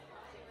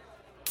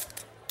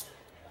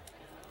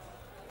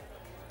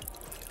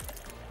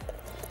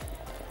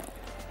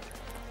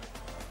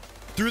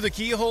Through the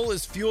Keyhole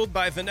is fueled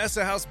by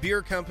Vanessa House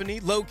Beer Company,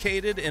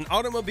 located in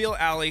Automobile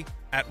Alley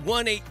at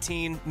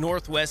 118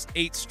 Northwest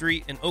 8th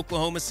Street in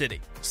Oklahoma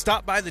City.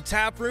 Stop by the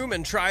tap room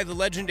and try the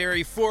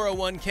legendary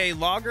 401k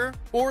lager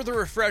or the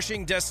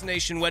refreshing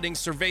Destination Wedding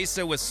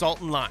Cerveza with salt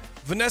and lime.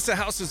 Vanessa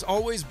House is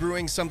always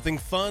brewing something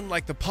fun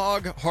like the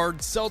Pog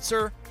Hard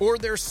Seltzer or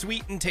their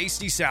sweet and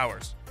tasty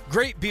sours.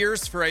 Great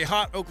beers for a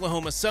hot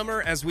Oklahoma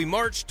summer as we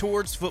march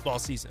towards football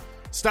season.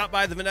 Stop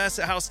by the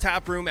Vanessa House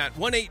Tap Room at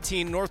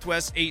 118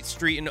 Northwest 8th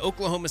Street in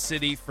Oklahoma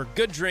City for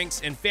good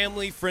drinks and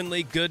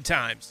family-friendly good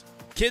times.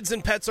 Kids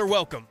and pets are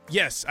welcome.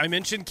 Yes, I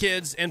mentioned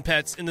kids and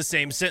pets in the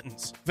same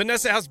sentence.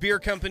 Vanessa House Beer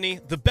Company,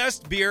 the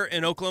best beer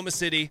in Oklahoma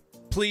City.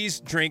 Please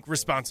drink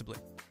responsibly.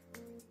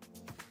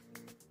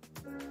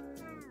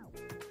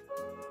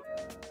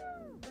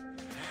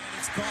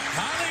 It's caught.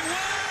 Hollywood!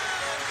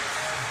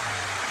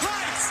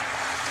 Lights!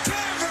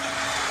 Camera!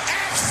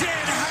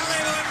 Action!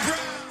 Hollywood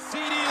Brown!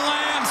 CeeDee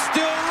Lamb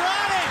still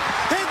running!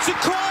 Into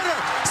corner!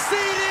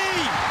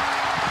 CeeDee!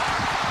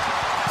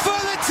 For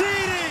the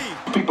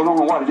TD! People don't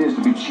know what it is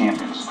to be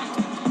champions.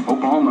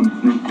 Oklahoma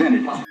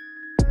invented it.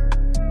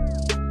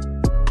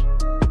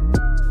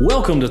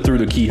 Welcome to Through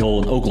the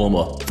Keyhole, an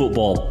Oklahoma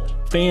football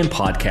fan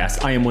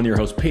podcast. I am one of your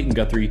hosts, Peyton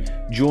Guthrie,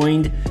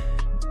 joined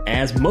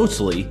as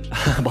mostly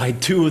by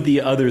two of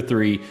the other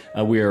three.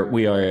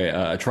 We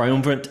are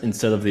triumphant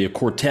instead of the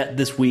quartet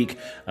this week.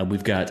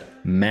 We've got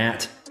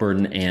Matt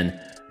Burden and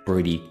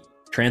Brady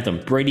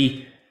Trantham.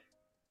 Brady,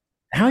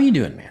 how are you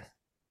doing, man?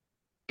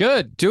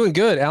 Good, doing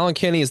good. Alan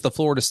Kenny is the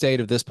Florida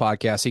State of this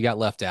podcast. He got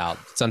left out.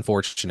 It's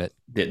unfortunate.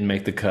 Didn't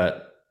make the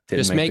cut.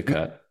 Make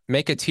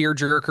a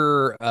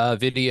tearjerker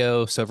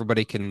video so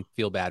everybody can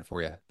feel bad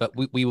for you. But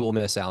we will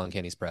miss Alan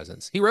Kenny's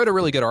presence. He wrote a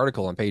really good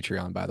article on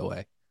Patreon, by the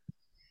way.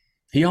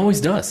 He always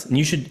does. And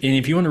you should, and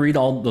if you want to read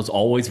all those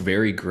always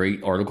very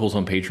great articles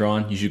on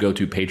Patreon, you should go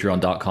to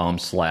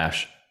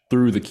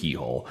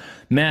patreon.com/throughthekeyhole.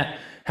 Matt,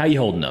 how you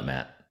holding up,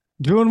 Matt?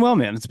 Doing well,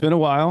 man. It's been a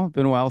while.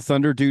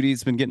 Thunder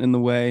duty's been getting in the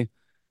way.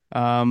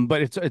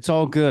 But it's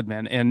all good,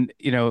 man. And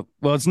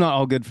it's not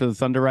all good for the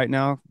Thunder right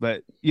now,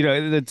 but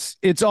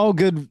it's all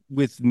good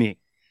with me.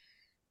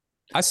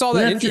 I saw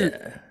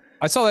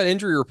that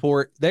injury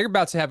report. They're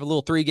about to have a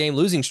little 3-game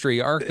losing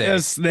streak, aren't they?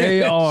 Yes,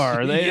 they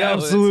are. They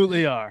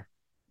absolutely are.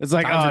 It's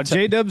like,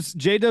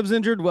 J-Dub's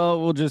injured.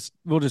 Well, we'll just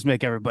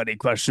make everybody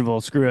questionable.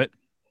 Screw it.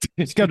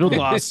 Scheduled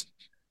loss.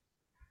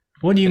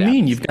 What do you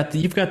mean? You've got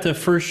the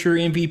first sure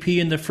MVP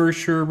and the first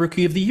sure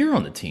rookie of the year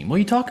on the team. What are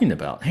you talking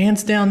about?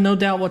 Hands down, no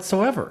doubt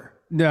whatsoever.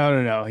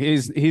 No.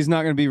 He's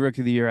not going to be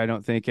rookie of the year, I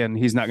don't think, and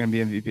he's not going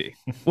to be MVP.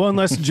 Well,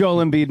 unless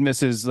Joel Embiid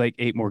misses like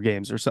 8 more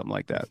games or something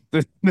like that.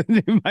 Then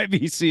you might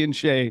be seeing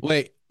Shea.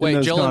 Wait,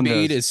 Joel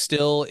Embiid is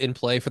still in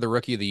play for the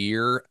rookie of the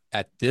year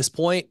at this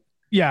point?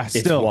 Yeah,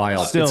 still. It's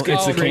wild. Still,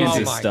 it's the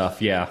Kansas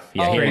stuff. Yeah.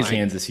 Here in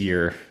Kansas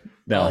year.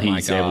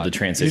 He's able to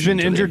transition. He's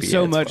been injured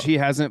so much he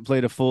hasn't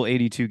played a full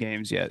 82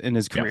 games yet in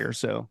his career.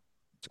 So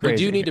it's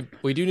crazy.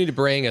 We do need to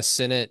bring a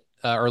Senate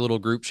our little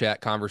group chat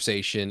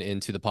conversation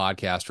into the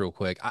podcast real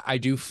quick. I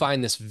do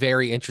find this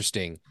very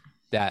interesting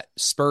that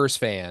Spurs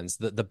fans,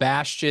 the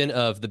bastion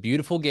of the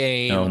beautiful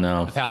game,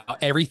 of how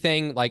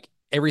everything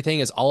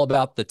is all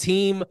about the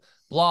team,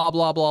 blah,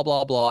 blah, blah,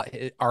 blah, blah,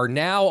 are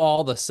now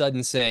all of a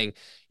sudden saying,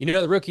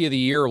 the Rookie of the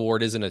Year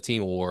award isn't a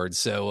team award.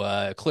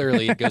 So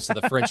clearly it goes to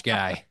the French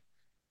guy.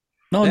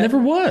 No, it never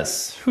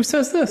was. Who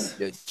says this?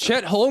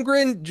 Chet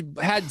Holmgren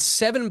had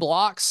 7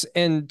 blocks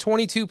and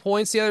 22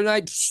 points the other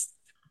night.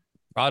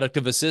 Product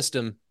of a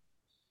system.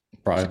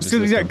 Because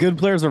he's got good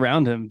players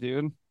around him,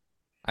 dude.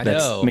 I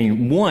know.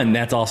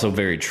 That's also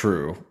very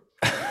true.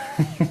 I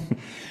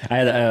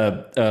had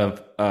a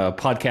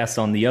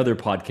podcast on the other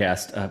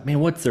podcast.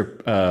 What's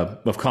their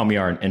of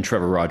Kamiar and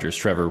Trevor Rogers.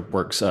 Trevor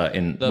works at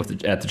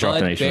the Drop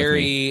the Nation.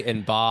 Barry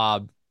and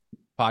Bob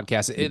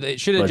podcast.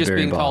 It should have just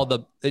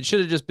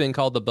been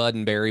called the Bud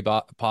and Barry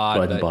pod.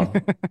 Bud and Bob.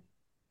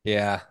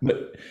 Yeah.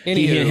 But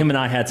him and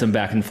I had some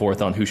back and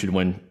forth on who should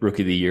win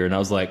Rookie of the Year, and I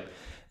was like,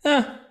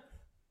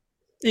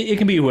 it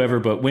can be whoever,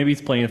 but maybe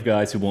he's playing with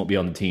guys who won't be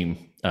on the team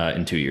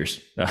in 2 years.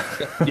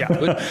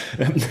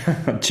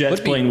 Chet's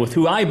playing with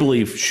who I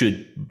believe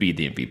should be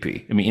the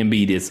MVP.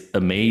 Embiid is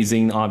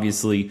amazing,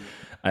 obviously.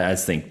 I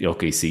just think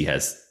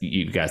OKC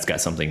you guys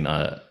got something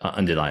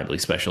undeniably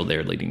special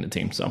there leading the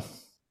team, so.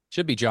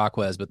 Should be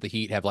Jacquez, but the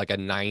Heat have like a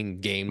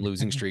 9-game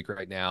losing streak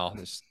right now.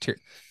 There's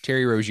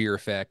Terry Rozier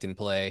effect in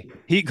play.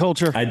 Heat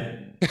culture.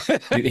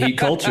 Heat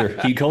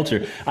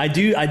culture. I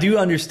do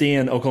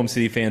understand Oklahoma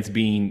City fans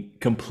being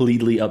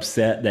completely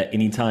upset that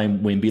anytime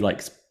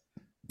Wemby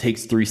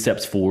takes 3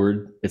 steps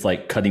forward, it's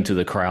like cutting to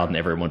the crowd and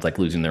everyone's like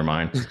losing their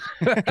mind.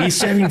 He's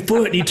 7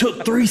 foot and he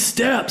took 3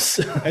 steps.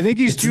 I think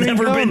he's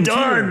never been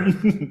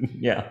done.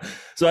 Yeah.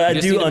 So I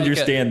do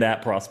understand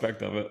that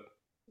prospect of it.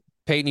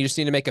 Peyton, you just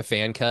need to make a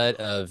fan cut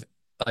of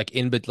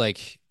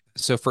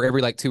so for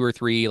every 2 or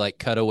 3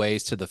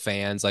 cutaways to the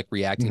fans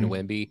reacting to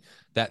Wemby,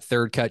 that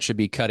third cut should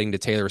be cutting to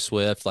Taylor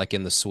Swift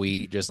in the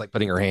suite, just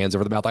putting her hands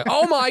over the mouth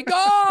oh my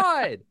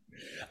God.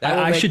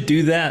 I should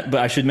do that,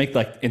 but I should make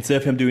like, instead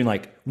of him doing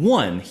like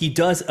one, he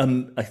does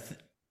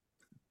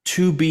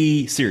to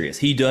be serious.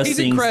 He does He's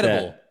things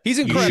incredible. that He's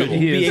you incredible.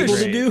 shouldn't be able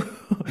to great. do.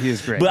 He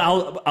is great. But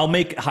I'll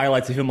make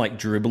highlights of him like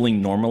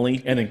dribbling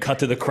normally and then cut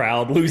to the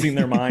crowd losing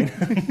their mind.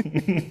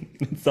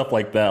 Stuff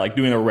like that, like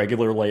doing a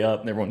regular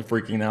layup and everyone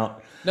freaking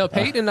out. No,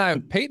 Peyton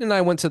and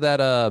I went to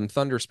that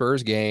Thunder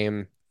Spurs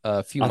game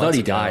a few I months thought he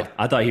ago. died.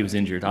 I thought he was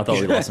injured. I thought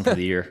we lost him for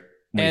the year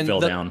when he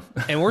fell down.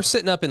 And we're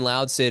sitting up in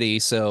Loud City,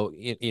 so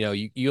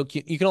you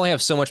can only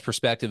have so much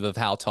perspective of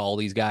how tall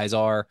these guys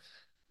are.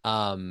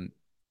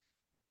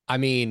 I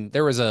mean,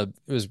 it was an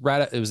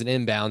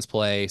inbounds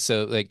play,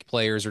 so like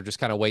players are just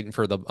kind of waiting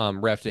for the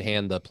ref to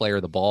hand the player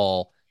the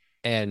ball,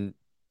 and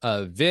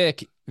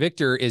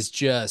Victor is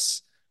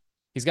just,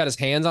 he's got his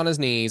hands on his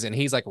knees and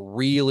he's like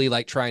really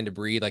like trying to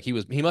breathe, like he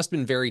must have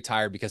been very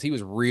tired because he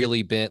was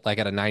really bent like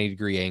at a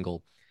 90-degree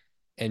angle.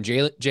 And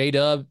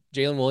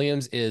Jalen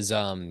Williams is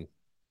the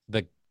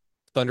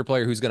Thunder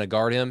player who's going to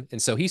guard him,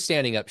 and so he's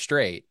standing up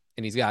straight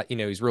and he's got,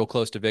 he's real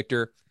close to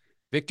Victor.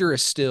 Victor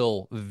is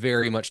still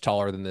very much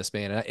taller than this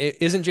man.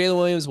 Isn't Jalen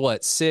Williams,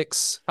 what,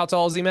 6? How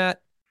tall is he, Matt?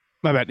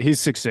 My bad.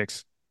 He's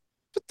 6'6".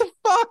 What the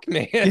fuck,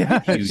 man? Yeah,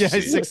 Huge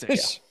he's dude.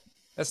 6'6".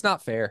 That's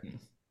not fair.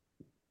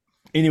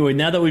 Anyway,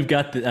 now that we've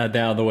got that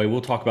out of the way,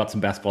 we'll talk about some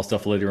basketball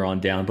stuff later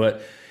on down.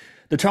 But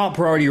the top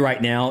priority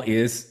right now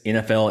is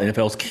NFL.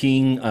 NFL's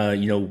king.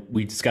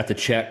 We just got the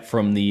check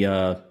from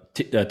the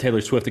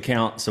Taylor Swift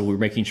account, so we're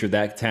making sure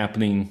that's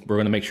happening. We're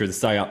going to make sure the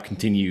PSYOP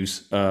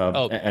continues.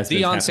 As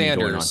Deion Sanders. Deion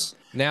Sanders.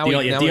 Now we've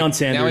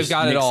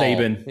got Nick it all.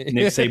 Saban.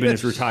 Nick Saban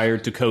is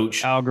retired to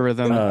coach.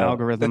 Algorithm.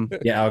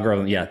 Yeah,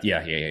 algorithm. Yeah.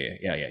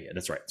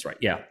 That's right.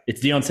 Yeah,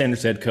 it's Deion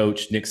Sanders head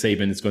coach. Nick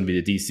Saban is going to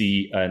be the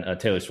DC, and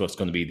Taylor Swift's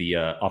going to be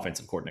the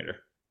offensive coordinator.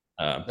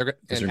 And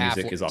Their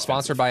music is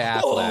sponsored by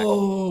Affleck.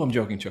 Oh, I'm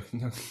joking.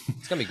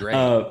 It's gonna be great.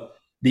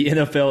 The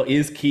NFL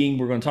is king.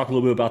 We're going to talk a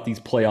little bit about these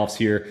playoffs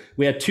here.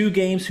 We had two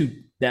games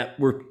that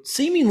were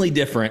seemingly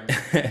different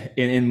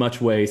in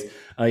much ways.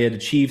 You had the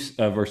Chiefs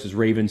versus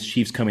Ravens.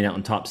 Chiefs coming out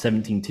on top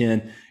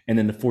 17-10. And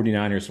then the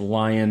 49ers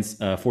Lions.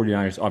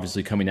 49ers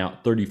obviously coming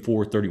out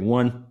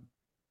 34-31.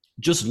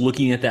 Just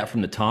looking at that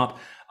from the top,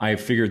 I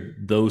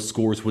figured those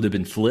scores would have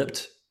been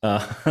flipped.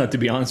 To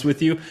be honest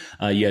with you,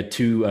 you had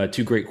two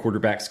great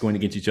quarterbacks going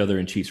against each other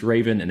in Chiefs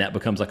Raven, and that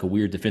becomes like a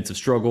weird defensive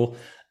struggle.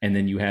 And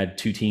then you had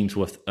two teams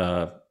with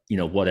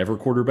whatever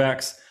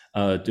quarterbacks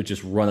to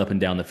just run up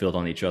and down the field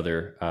on each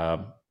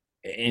other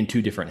in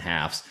two different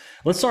halves.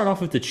 Let's start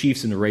off with the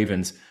Chiefs and the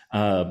Ravens.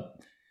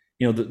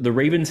 The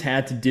Ravens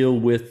had to deal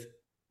with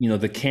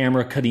the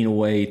camera cutting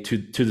away to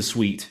the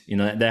suite.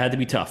 That had to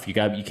be tough. You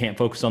can't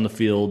focus on the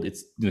field.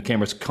 It's the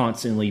camera's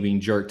constantly being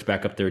jerked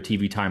back up there,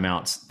 TV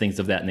timeouts, things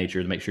of that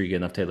nature to make sure you get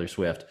enough Taylor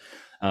Swift,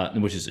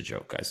 which is a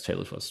joke, guys.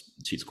 Taylor Swift,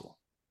 she's cool.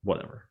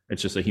 Whatever.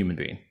 It's just a human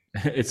being.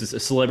 It's just a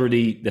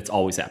celebrity that's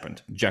always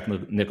happened. Jack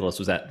Nicklaus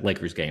was at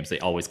Lakers games. They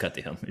always cut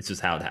to him. It's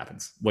just how it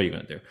happens. What are you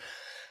going to do?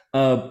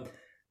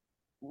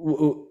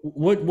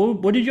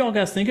 What did y'all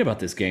guys think about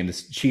this game,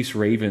 this Chiefs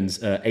Ravens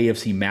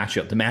AFC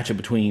matchup, the matchup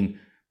between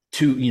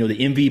two, the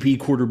MVP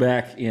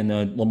quarterback in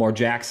Lamar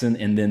Jackson,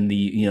 and then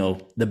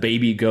the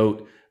baby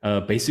goat,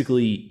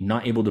 basically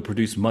not able to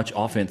produce much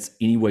offense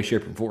any way,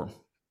 shape, or form?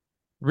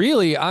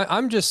 Really,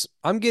 I'm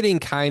getting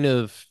kind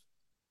of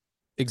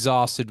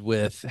exhausted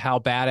with how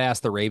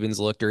badass the Ravens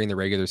look during the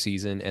regular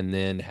season, and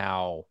then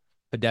how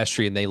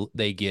pedestrian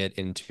they get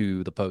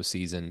into the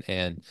postseason.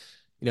 And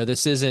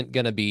this isn't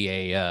going to be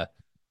a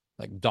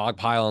like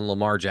dogpile on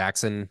Lamar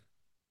Jackson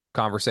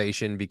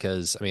conversation,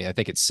 because I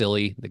think it's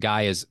silly. The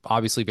guy is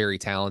obviously very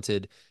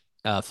talented.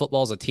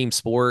 Football is a team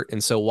sport,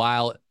 and so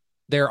while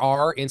there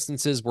are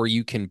instances where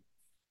you can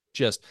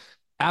just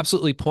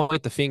absolutely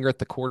point the finger at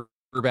the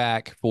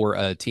quarterback for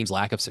a team's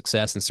lack of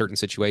success in certain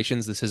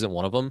situations, this isn't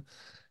one of them.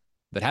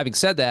 But having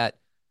said that,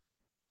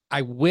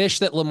 I wish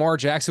that Lamar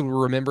Jackson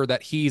would remember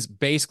that he's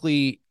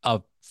basically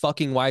a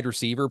fucking wide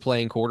receiver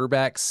playing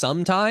quarterback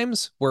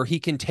sometimes, where he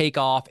can take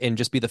off and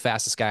just be the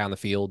fastest guy on the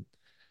field.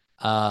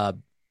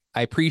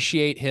 I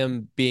appreciate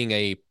him being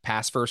a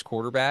pass-first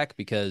quarterback,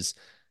 because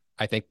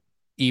I think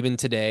even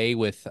today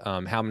with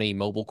how many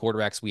mobile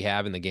quarterbacks we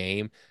have in the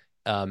game,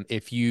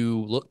 if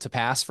you look to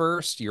pass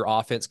first, your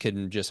offense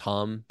can just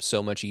hum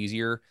so much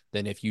easier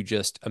than if you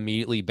just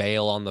immediately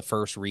bail on the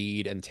first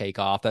read and take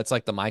off. That's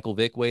like the Michael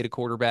Vick way to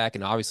quarterback,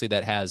 and obviously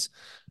that has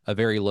a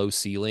very low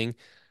ceiling.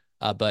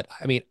 But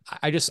I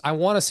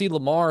want to see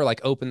Lamar like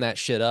open that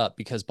shit up,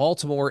 because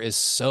Baltimore is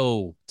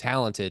so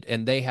talented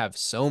and they have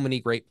so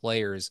many great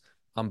players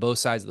on both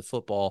sides of the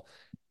football.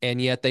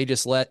 And yet they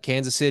just let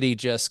Kansas City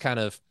just kind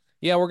of,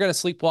 we're going to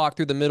sleepwalk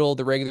through the middle of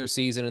the regular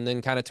season and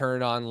then kind of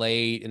turn it on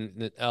late.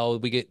 And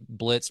we get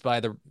blitzed by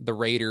the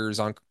Raiders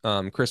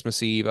on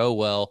Christmas Eve. Oh,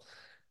 well.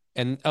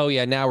 And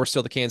now we're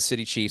still the Kansas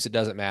City Chiefs. It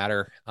doesn't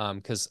matter.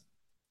 Because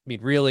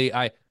really,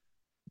 I'm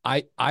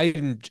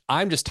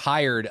just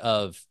tired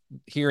of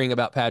hearing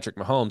about Patrick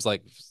Mahomes.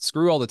 Like,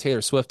 screw all the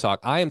Taylor Swift talk.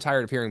 I am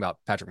tired of hearing about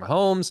Patrick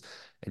Mahomes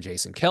and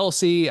Jason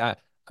Kelce.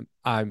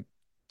 I'm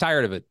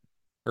tired of it.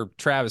 or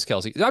Travis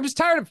Kelce. I'm just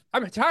tired of.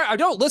 I'm tired. I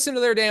don't listen to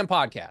their damn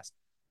podcast.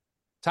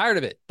 Tired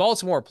of it.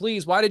 Baltimore,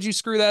 please. Why did you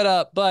screw that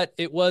up? But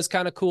it was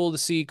kind of cool to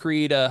see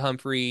Creed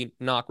Humphrey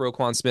knock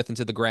Roquan Smith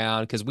into the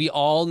ground, because we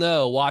all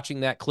know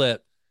watching that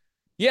clip,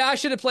 yeah, I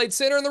should have played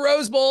center in the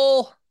Rose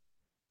Bowl.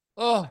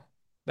 Oh,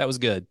 that was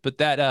good. But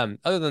that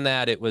other than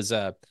that, it was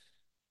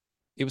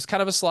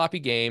kind of a sloppy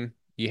game.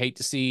 You hate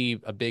to see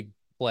a big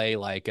play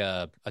like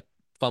a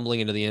fumbling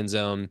into the end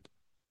zone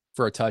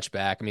for a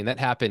touchback. I mean, that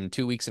happened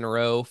 2 weeks in a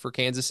row for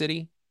Kansas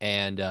City,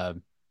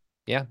 and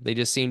yeah, they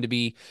just seem to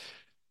be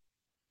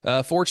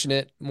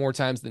fortunate more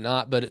times than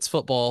not. But it's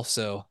football,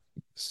 so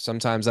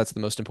sometimes that's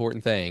the most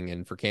important thing.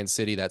 And for Kansas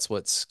City, that's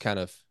what's kind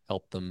of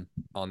helped them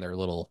on their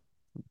little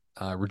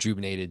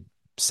rejuvenated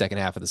second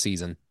half of the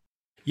season.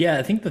 Yeah,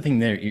 I think the thing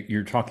there,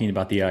 you're talking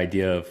about the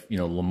idea of,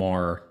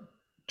 Lamar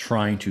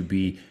trying to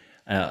be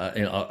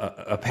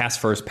a pass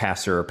first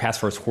passer, or pass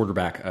first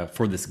quarterback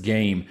for this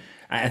game.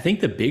 I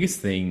think the biggest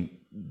thing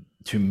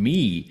to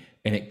me,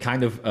 and it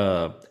kind of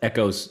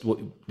echoes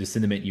the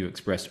sentiment you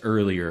expressed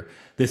earlier,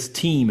 this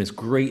team is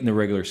great in the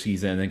regular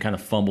season and then kind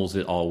of fumbles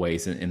it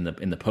always in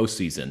the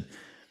postseason.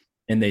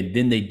 And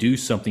then they do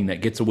something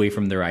that gets away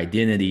from their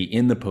identity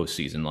in the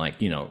postseason. Like,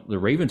 the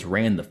Ravens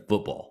ran the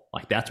football.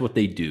 Like, that's what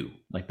they do.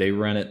 Like, they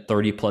ran it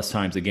 30 plus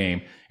times a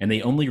game, and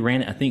they only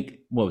ran it, I think,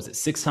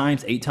 6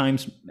 times, 8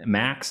 times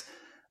max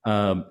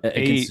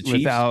against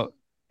the Chiefs.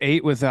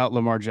 8 without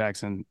Lamar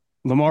Jackson.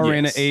 Lamar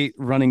ran it 8,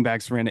 running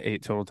backs ran it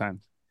 8 total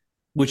times.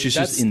 Which is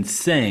just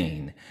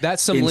insane.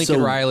 That's some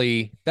Lincoln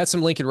Riley. That's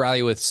some Lincoln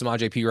Riley with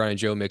Samaje Perine and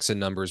Joe Mixon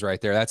numbers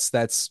right there.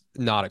 That's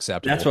not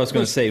acceptable. That's what I was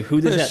going to say.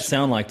 Who does that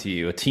sound like to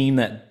you? A team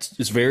that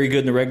is very good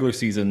in the regular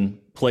season,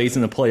 plays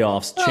in the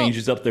playoffs,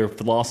 changes up their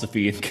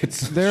philosophy, and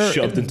gets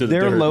shoved into the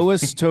dirt. Their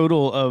lowest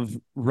total of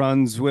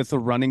runs with a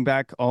running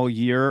back all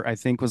year, I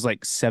think, was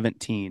like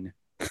 17.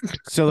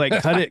 So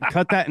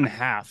cut that in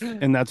half,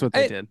 and that's what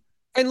they did.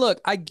 And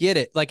look, I get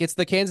it. Like, it's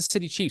the Kansas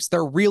City Chiefs.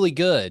 They're really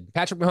good.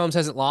 Patrick Mahomes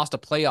hasn't lost a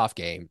playoff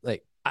game.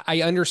 Like,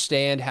 I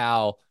understand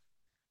how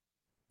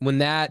when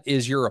that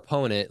is your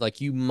opponent,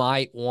 like, you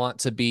might want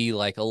to be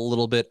like a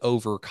little bit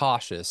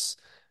overcautious.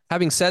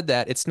 Having said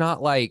that, it's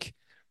not like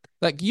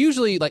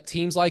usually like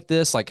teams like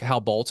this, like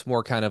how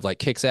Baltimore kind of like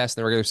kicks ass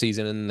in the regular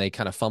season and they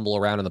kind of fumble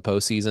around in the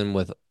postseason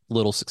with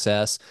little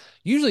success.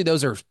 Usually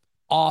those are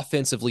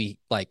offensively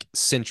like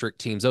centric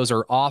teams. Those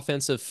are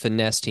offensive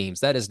finesse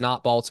teams. That is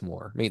not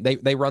Baltimore. I mean,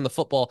 they run the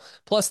football,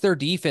 plus their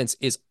defense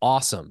is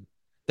awesome.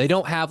 They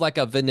don't have like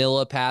a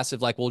vanilla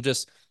passive, like we'll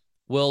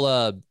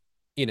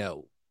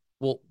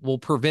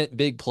prevent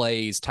big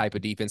plays type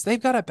of defense.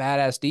 They've got a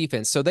badass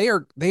defense. So they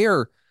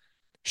are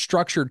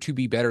structured to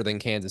be better than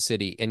Kansas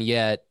City, and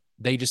yet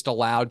they just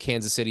allowed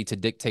Kansas City to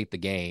dictate the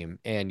game.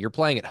 And you're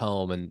playing at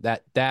home, and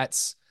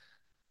that's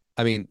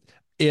I mean,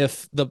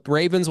 if the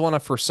Ravens want to,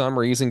 for some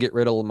reason, get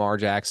rid of Lamar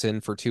Jackson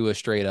for Tua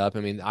straight up,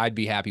 I mean, I'd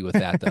be happy with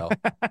that, though.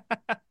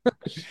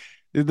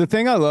 The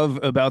thing I love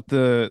about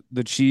the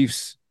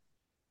Chiefs,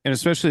 and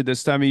especially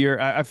this time of year,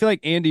 I feel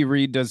like Andy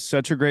Reid does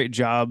such a great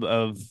job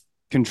of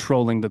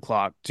controlling the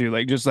clock too.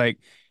 Like, just like,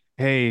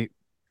 hey,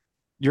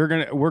 we're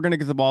gonna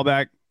get the ball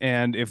back,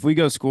 and if we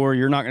go score,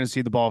 you're not gonna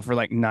see the ball for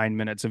like 9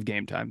 minutes of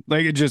game time.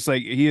 Like, it just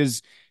like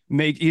he's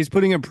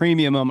putting a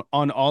premium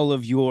on all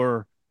of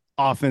your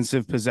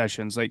offensive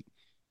possessions. Like,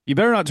 you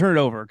better not turn it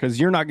over, because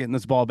you're not getting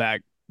this ball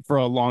back for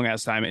a long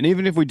ass time. And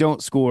even if we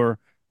don't score,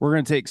 we're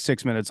going to take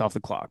 6 minutes off the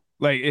clock.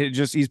 Like,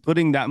 he's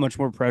putting that much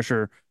more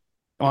pressure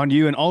on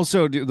you. And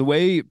also the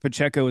way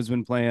Pacheco has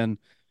been playing,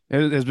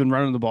 has been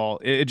running the ball.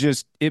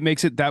 It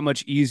makes it that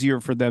much easier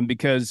for them,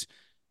 because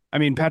I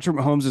mean, Patrick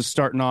Mahomes is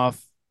starting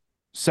off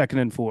 2nd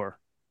and 4,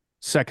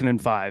 2nd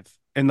and 5.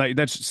 And like,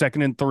 that's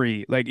 2nd and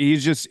 3. Like,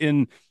 he's just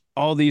in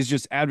all these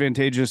just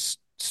advantageous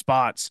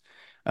spots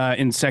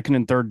in 2nd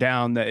and 3rd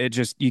down,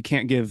 that you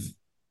can't give,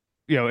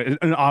 an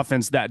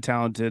offense that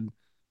talented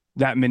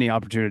that many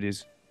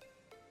opportunities.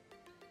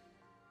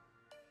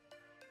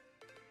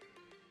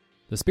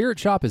 The Spirit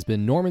Shop has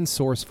been Norman's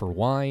source for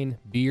wine,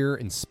 beer,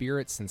 and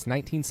spirits since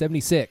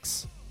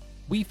 1976.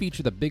 We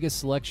feature the biggest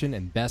selection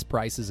and best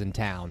prices in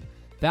town.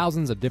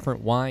 Thousands of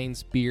different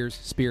wines, beers,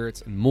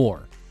 spirits, and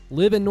more.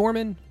 Live in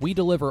Norman? We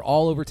deliver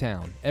all over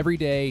town, every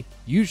day,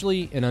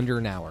 usually in under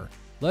an hour.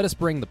 Let us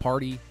bring the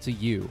party to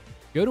you.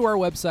 Go to our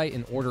website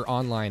and order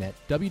online at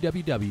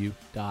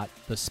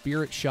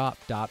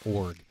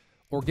www.thespiritshop.org,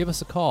 or give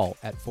us a call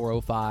at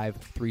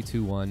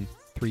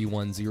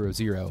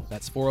 405-321-3100.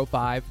 That's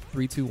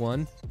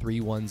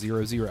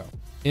 405-321-3100.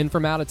 In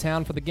from out of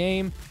town for the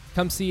game?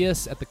 Come see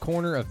us at the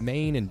corner of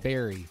Main and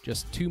Berry,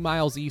 just 2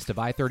 miles east of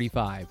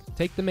I-35.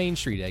 Take the Main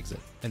Street exit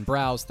and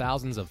browse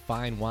thousands of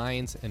fine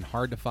wines and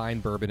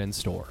hard-to-find bourbon in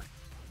store.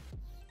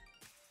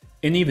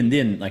 And even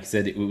then, like I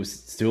said, it was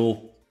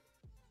still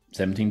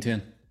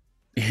 17-10.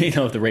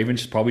 If the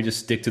Ravens probably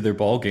just stick to their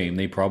ball game,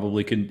 they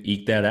probably could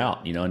eke that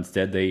out.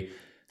 Instead they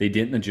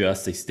didn't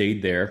adjust. They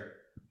stayed there,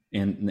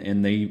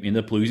 and they end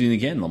up losing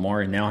again.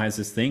 Lamar now has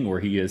this thing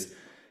where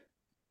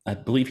I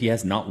believe he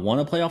has not won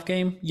a playoff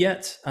game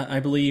yet. I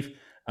believe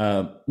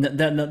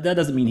That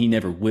doesn't mean he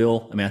never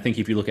will. I mean, I think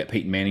if you look at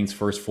Peyton Manning's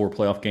first 4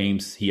 playoff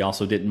games, he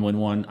also didn't win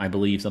one, I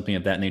believe, something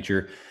of that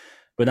nature.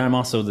 But I'm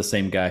also the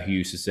same guy who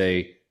used to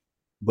say,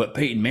 but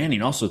Peyton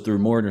Manning also threw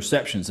more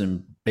interceptions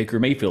than Baker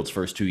Mayfield's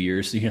first 2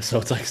 years. So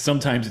it's like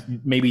sometimes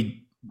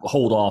maybe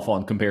hold off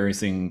on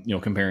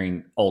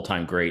comparing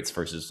all-time greats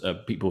versus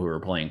people who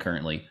are playing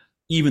currently,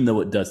 even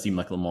though it does seem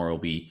like Lamar will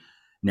be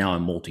now a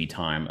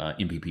multi-time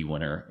MVP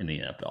winner in the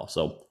NFL.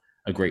 So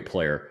a great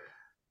player.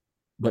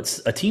 But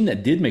a team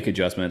that did make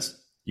adjustments,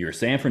 your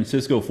San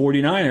Francisco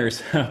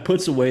 49ers,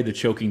 puts away the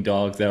choking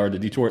dogs that are the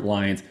Detroit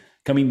Lions,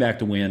 coming back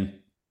to win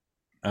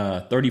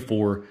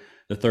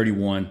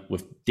 34-31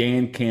 with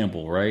Dan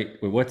Campbell, right?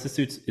 What's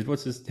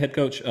his head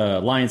coach?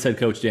 Lions head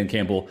coach Dan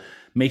Campbell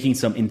making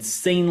some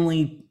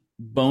insanely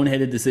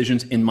boneheaded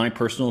decisions, in my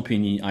personal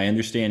opinion. I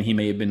understand he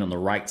may have been on the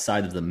right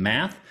side of the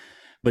math,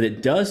 but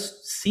it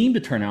does seem to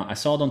turn out, I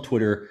saw it on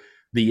Twitter,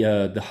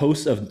 the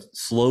host of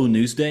Slow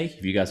News Day,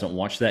 if you guys don't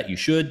watch that, you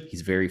should.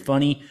 He's very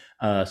funny.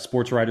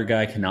 Sports writer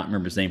guy, cannot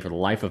remember his name for the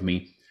life of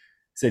me,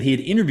 said he had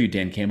interviewed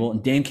Dan Campbell,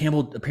 and Dan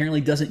Campbell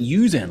apparently doesn't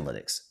use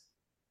analytics.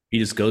 He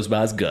just goes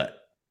by his gut.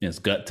 And his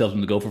gut tells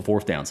him to go for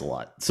 4th downs a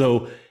lot.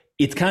 So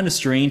it's kind of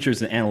strange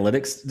there's an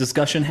analytics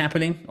discussion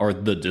happening, or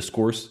the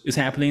discourse is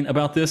happening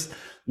about this,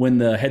 when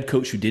the head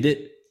coach who did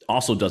it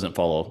also doesn't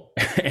follow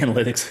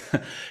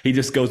analytics. He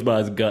just goes by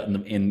his gut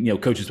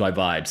and coaches by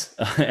vibes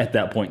at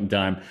that point in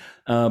time.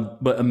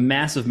 But a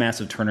massive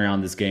turnaround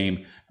in this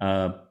game.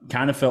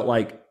 Kind of felt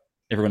like,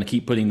 if we're going to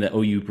keep putting the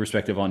OU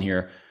perspective on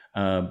here,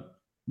 what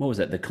was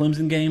that? The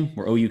Clemson game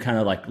where OU kind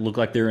of like looked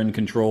like they're in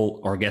control,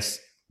 or I guess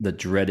the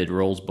dreaded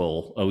Rose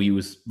Bowl. OU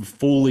was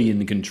fully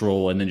in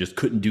control and then just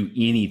couldn't do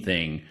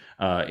anything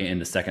in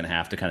the second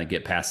half to kind of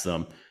get past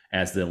them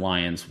as the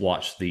Lions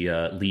watched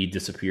the lead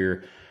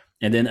disappear.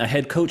 And then a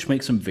head coach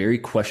makes some very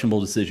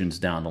questionable decisions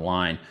down the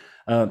line.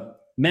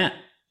 Matt,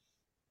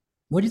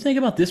 what do you think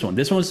about this one?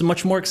 This one was a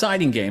much more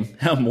exciting game.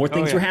 More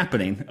things were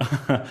happening.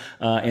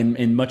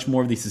 And much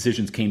more of these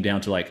decisions came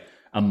down to like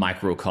a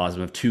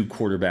microcosm of 2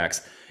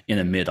 quarterbacks in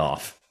a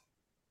mid-off.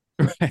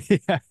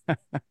 Yeah.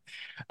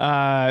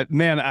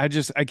 Man,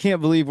 I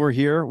can't believe we're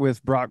here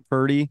with Brock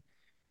Purdy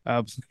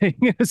playing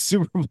in a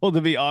Super Bowl,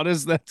 to be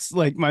honest. That's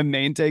like my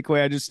main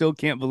takeaway. I just still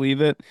can't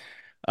believe it.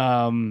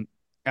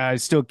 I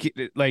still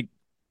like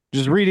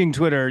just reading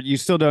Twitter. You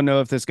still don't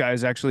know if this guy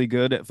is actually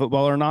good at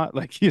football or not.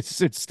 Like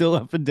it's still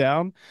up and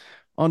down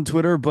on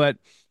Twitter. But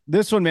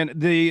this one, man,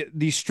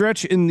 the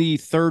stretch in the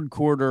third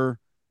quarter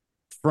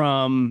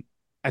from,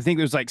 I think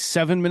there's like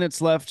 7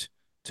 minutes left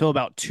till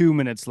about 2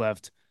 minutes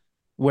left,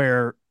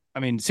 where, I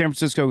mean, San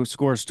Francisco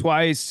scores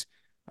twice.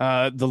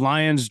 The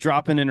Lions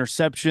drop an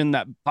interception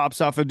that pops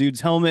off a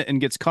dude's helmet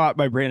and gets caught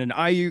by Brandon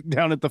Ayuk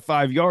down at the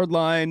 5-yard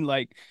line.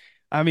 Like,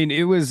 I mean,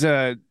 it was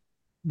that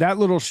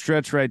little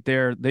stretch right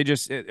there.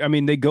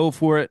 They go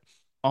for it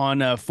on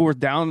 4th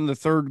down in the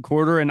third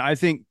quarter, and I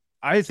think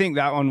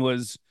that one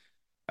was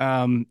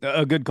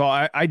a good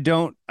call. I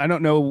don't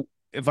know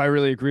if I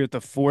really agree with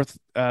the fourth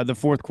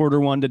quarter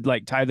one to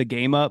like tie the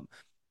game up.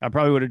 I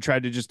probably would have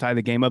tried to just tie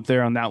the game up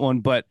there on that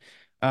one, but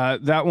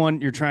that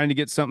one, you're trying to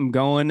get something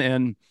going,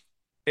 and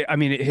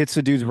it hits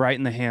the dude's right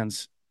in the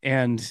hands,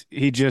 and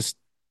he just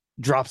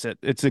drops it.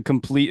 It's a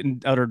complete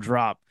and utter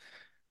drop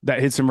that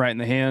hits him right in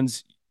the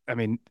hands. I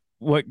mean,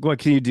 what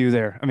can you do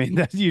there? I mean,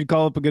 that you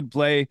call up a good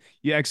play,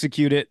 you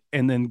execute it,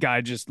 and then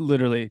guy just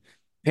literally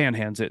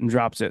panhands it and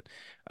drops it.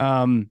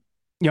 And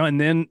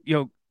then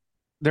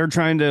they're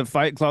trying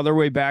to claw their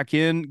way back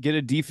in, get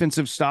a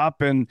defensive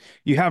stop, and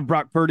you have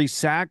Brock Purdy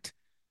sacked.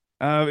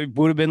 It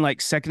would have been like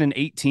 2nd and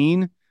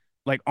 18,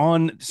 like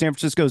on San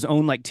Francisco's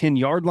own like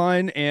 10-yard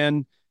line,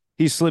 and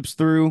he slips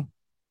through,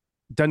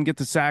 doesn't get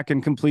the sack,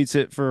 and completes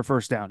it for a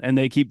 1st down, and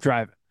they keep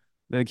driving.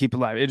 They keep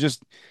alive. It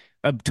just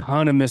a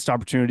ton of missed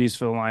opportunities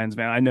for the Lions,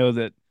 man. I know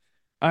that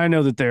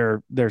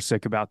they're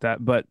sick about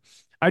that, but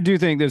I do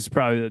think this is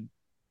probably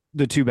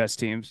the 2 best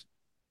teams,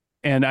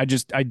 and I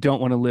don't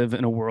want to live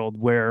in a world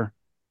where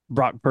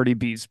Brock Purdy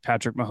beats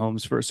Patrick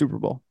Mahomes for a Super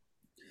Bowl.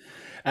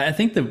 I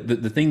think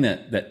the thing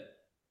that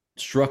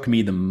struck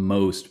me the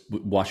most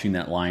watching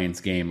that Lions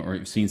game,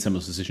 or seeing some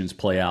of those decisions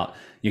play out,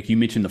 you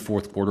mentioned the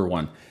 4th quarter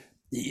one.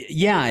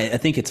 Yeah, I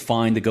think it's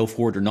fine to go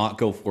for it or not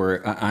go for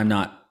it. I'm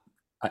not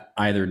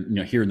either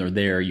here nor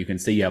there. You can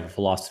say you have a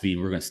philosophy,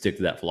 we're going to stick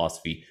to that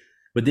philosophy.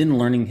 But then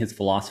learning his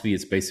philosophy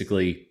is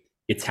basically,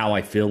 it's how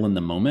I feel in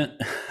the moment.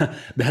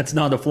 That's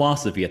not a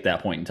philosophy at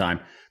that point in time.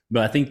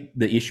 But I think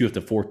the issue with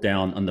the 4th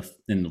down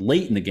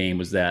late in the game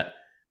was that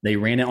they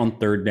ran it on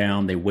 3rd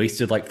down. They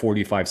wasted like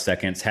 45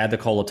 seconds, had to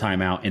call a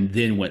timeout, and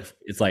then went.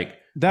 It's like,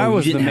 that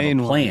was the main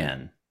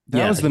plan.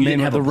 That was the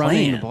main one. The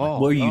running the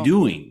ball. What are you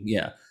doing?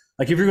 Yeah,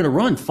 like if you're going to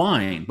run,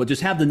 fine, but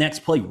just have the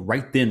next play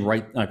right then.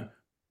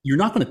 You're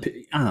not going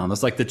to. I don't know.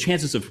 It's like the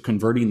chances of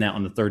converting that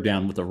on the 3rd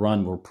down with a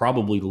run were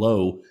probably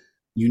low.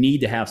 You need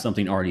to have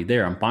something already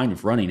there. I'm fine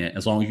with running it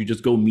as long as you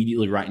just go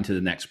immediately right into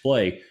the next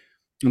play.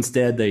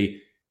 Instead,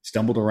 they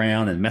stumbled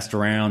around and messed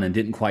around and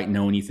didn't quite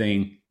know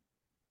anything.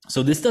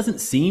 So this doesn't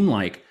seem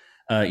like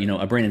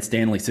a Brandon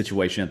Stanley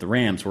situation at the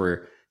Rams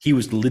where he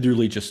was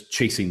literally just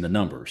chasing the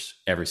numbers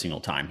every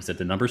single time. He said,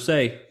 the numbers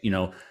say,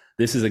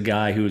 this is a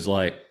guy who's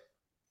like,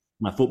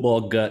 my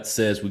football gut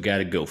says we got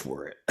to go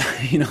for it,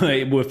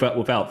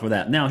 without for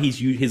that. Now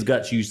his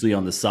gut's usually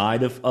on the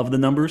side of the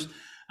numbers,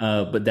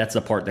 but that's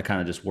the part that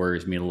kind of just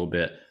worries me a little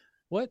bit.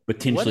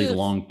 Potentially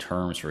long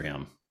terms for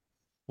him.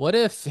 What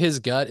if his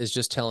gut is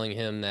just telling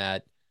him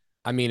that,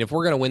 if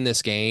we're going to win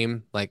this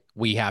game, like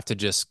we have to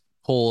just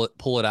pull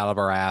it out of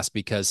our ass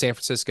because San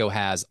Francisco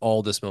has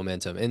all this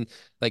momentum. And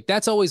like,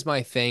 that's always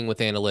my thing with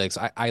analytics.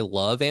 I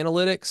love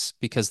analytics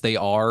because they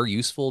are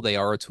useful. They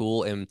are a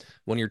tool. And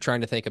when you're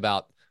trying to think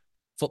about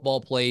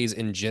football plays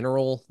in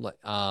general,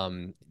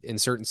 in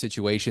certain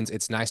situations,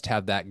 it's nice to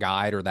have that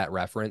guide or that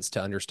reference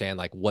to understand,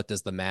 like, what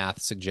does the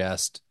math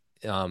suggest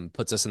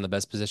puts us in the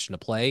best position to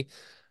play.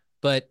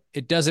 But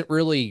it doesn't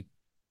really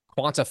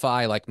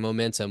quantify like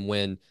momentum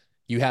when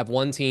you have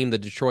one team, the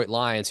Detroit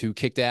Lions, who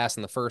kicked ass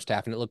in the first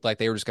half and it looked like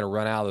they were just going to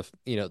run out of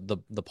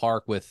the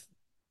park with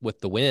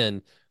the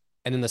win.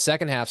 And then the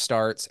second half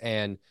starts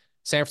and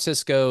San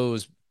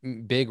Francisco's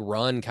big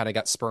run kind of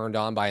got spurned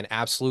on by an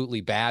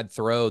absolutely bad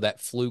throw that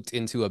fluked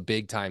into a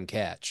big time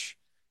catch.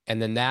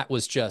 And then that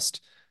was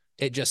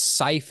it just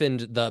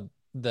siphoned the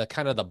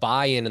kind of the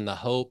buy-in and the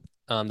hope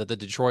that the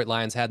Detroit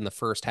Lions had in the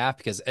first half,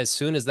 because as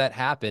soon as that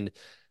happened,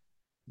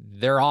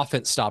 their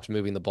offense stopped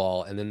moving the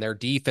ball and then their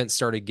defense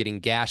started getting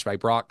gashed by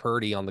Brock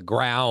Purdy on the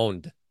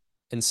ground.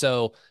 And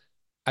so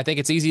I think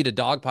it's easy to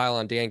dogpile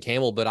on Dan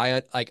Campbell, but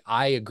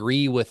I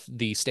agree with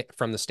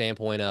from the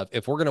standpoint of,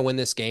 if we're going to win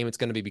this game, it's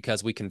going to be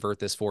because we convert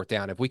this fourth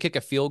down. If we kick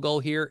a field goal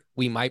here,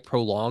 we might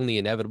prolong the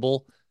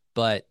inevitable,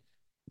 but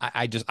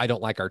I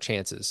don't like our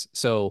chances.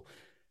 So,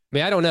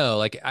 I don't know.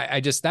 Like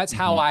that's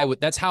how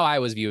I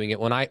was viewing it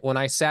when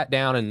I sat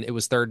down and it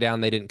was third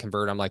down, they didn't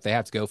convert. I'm like, they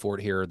have to go for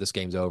it here, or this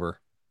game's over.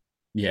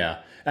 Yeah.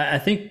 I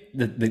think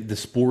the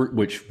sport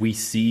which we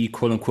see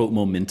quote unquote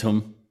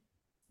momentum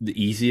the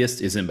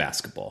easiest is in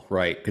basketball,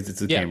 right? Because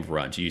it's a game of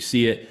runs. You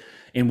see it.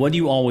 And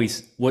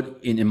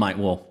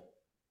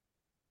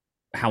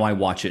how I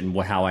watch it and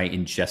how I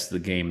ingest the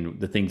game,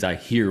 the things I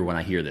hear when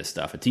I hear this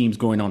stuff. A team's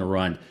going on a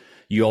run,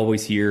 you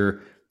always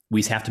hear,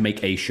 we have to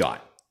make a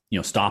shot.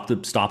 Stop the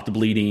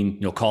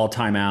bleeding, call a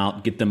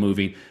timeout, get them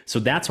moving. So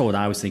that's what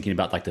I was thinking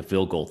about, like the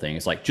field goal thing.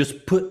 It's like,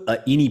 just put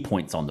any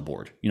points on the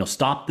board,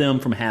 stop them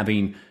from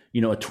having, a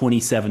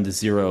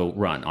 27-0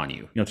 run on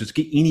you, just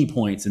get any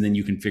points and then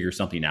you can figure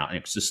something out. And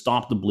it's just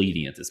stop the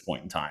bleeding at this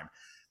point in time.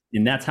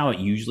 And that's how it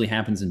usually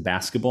happens in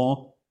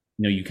basketball.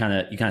 You kind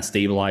of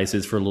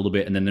stabilizes for a little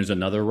bit and then there's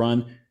another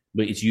run,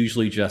 but it's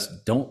usually just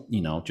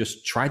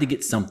just try to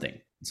get something.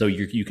 So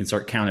you can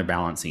start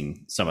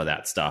counterbalancing some of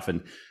that stuff.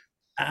 And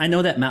I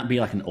know that might be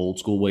like an old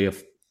school way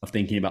of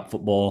thinking about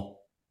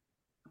football.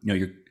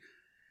 You're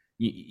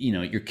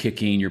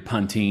kicking, you're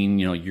punting,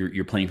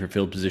 you're playing for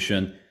field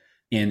position.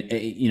 And,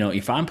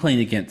 if I'm playing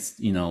against,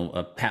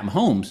 Pat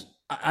Mahomes,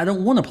 I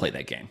don't want to play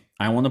that game.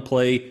 I want to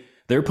play,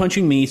 they're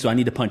punching me, so I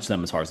need to punch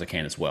them as hard as I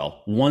can as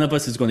well. One of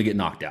us is going to get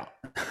knocked out.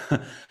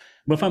 But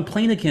if I'm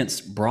playing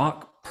against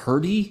Brock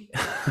Purdy,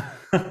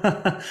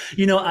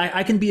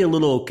 I can be a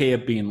little okay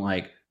of being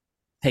like,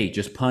 hey,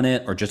 just punt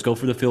it or just go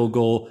for the field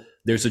goal.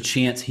 There's a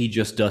chance he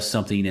just does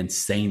something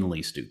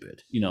insanely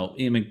stupid.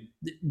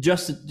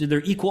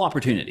 They're equal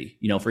opportunity,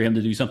 for him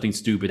to do something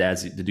stupid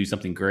as to do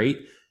something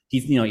great.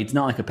 He's, it's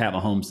not like a Pat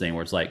Mahomes thing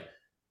where it's like,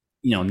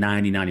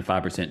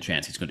 90-95%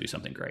 chance he's going to do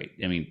something great.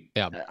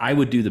 I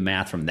would do the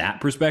math from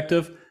that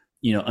perspective,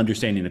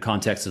 understanding the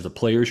context of the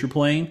players you're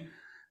playing.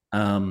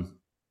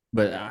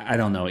 But I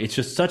don't know. It's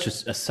just such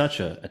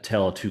a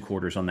tale of two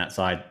quarters on that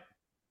side.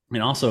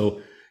 And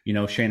also,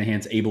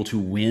 Shanahan's able to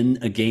win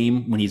a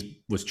game when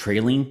he was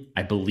trailing,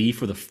 I believe,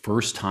 for the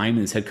first time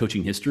in his head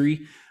coaching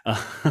history.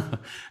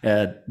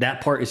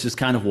 That part is just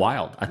kind of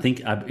wild. I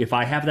think if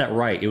I have that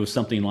right, it was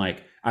something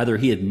like either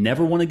he had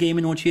never won a game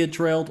in which he had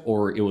trailed,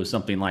 or it was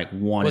something like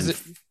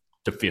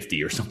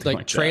 1-50 or something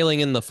like trailing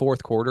in the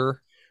fourth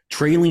quarter.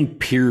 Trailing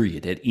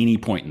period at any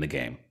point in the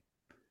game.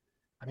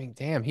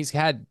 Damn, he's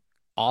had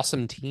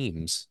awesome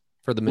teams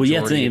for the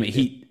majority. Well,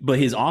 yeah, but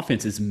his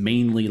offense is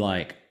mainly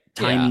like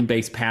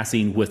timing-based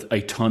passing with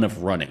a ton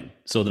of running.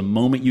 So the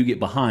moment you get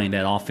behind,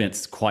 that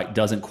offense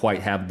doesn't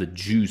quite have the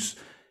juice.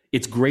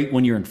 It's great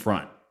when you're in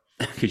front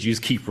because you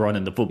just keep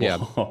running the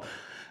football.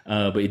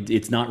 But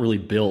it's not really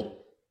built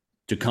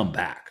to come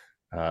back,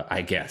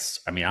 I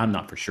guess. I'm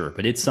not for sure,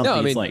 but it's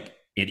something. It's like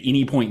at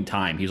any point in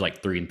time, he's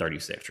like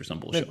 3-36 or some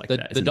bullshit like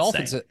that.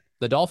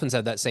 The Dolphins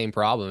have that same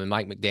problem, and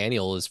Mike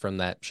McDaniel is from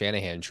that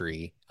Shanahan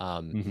tree.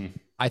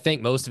 I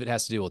think most of it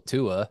has to do with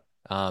Tua.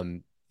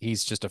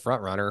 He's just a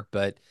front runner,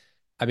 but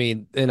let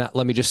me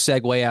just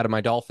segue out of my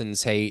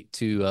Dolphins hate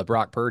to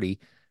Brock Purdy.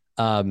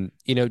 Kind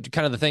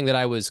of the thing that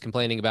I was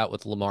complaining about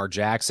with Lamar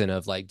Jackson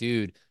of like,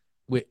 dude,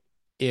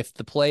 if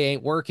the play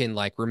ain't working,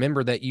 like,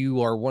 remember that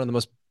you are one of the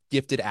most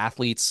gifted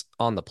athletes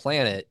on the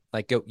planet.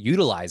 Like, go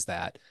utilize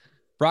that.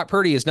 Brock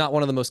Purdy is not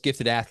one of the most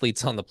gifted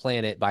athletes on the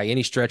planet by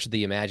any stretch of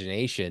the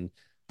imagination,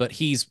 but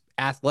he's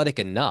athletic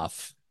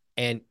enough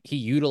and he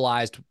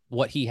utilized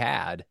what he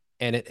had,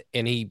 and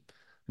he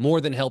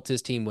more than helped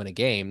his team win a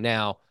game.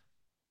 Now,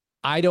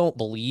 I don't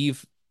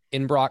believe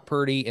in Brock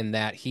Purdy in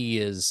that he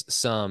is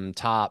some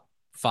top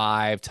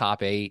 5,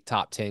 top 8,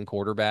 top 10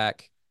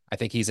 quarterback. I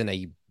think he's in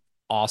a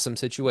awesome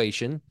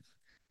situation.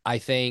 I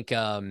think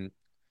kind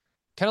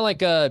of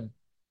like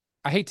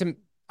I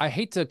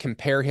hate to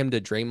compare him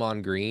to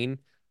Draymond Green,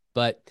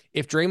 but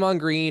if Draymond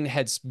Green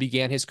had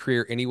began his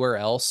career anywhere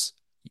else,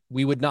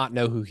 we would not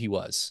know who he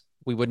was.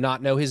 We would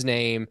not know his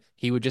name.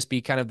 He would just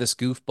be kind of this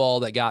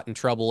goofball that got in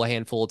trouble a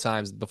handful of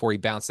times before he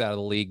bounced out of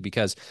the league,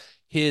 because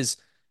his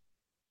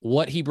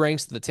what he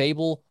brings to the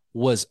table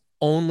was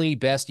only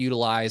best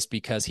utilized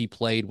because he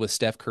played with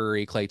Steph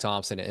Curry, Klay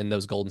Thompson, and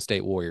those Golden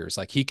State Warriors.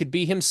 Like, he could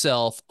be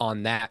himself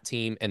on that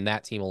team and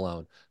that team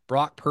alone.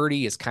 Brock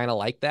Purdy is kind of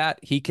like that.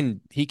 He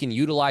can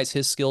utilize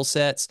his skill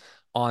sets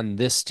on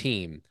this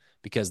team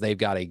because they've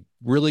got a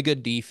really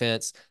good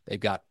defense. They've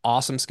got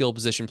awesome skill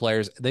position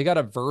players. They got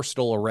a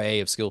versatile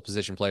array of skill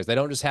position players. They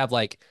don't just have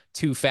like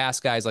 2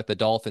 fast guys like the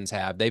Dolphins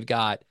have. They've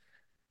got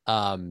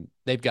an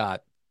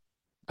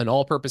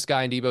all-purpose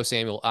guy in Deebo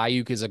Samuel.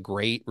 Ayuk is a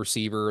great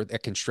receiver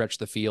that can stretch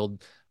the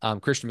field.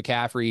 Christian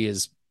McCaffrey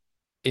is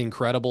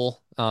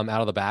incredible out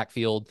of the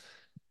backfield.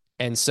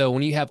 And so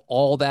when you have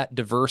all that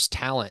diverse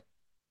talent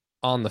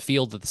on the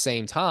field at the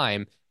same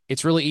time,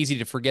 it's really easy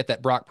to forget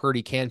that Brock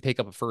Purdy can pick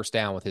up a first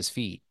down with his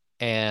feet.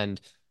 And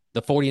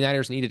the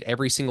 49ers needed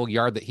every single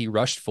yard that he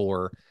rushed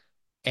for,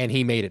 and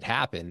he made it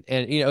happen.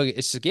 And,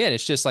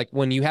 it's just like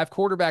when you have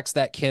quarterbacks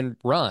that can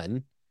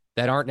run,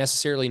 that aren't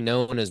necessarily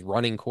known as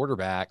running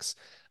quarterbacks,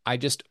 I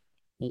just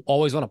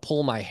always want to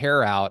pull my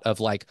hair out of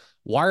like,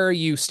 why are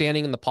you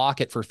standing in the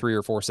pocket for 3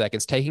 or 4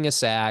 seconds, taking a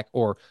sack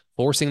or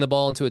forcing the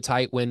ball into a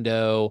tight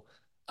window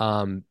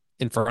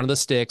in front of the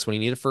sticks when you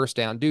need a first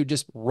down? Dude,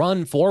 just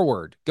run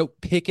forward, go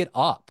pick it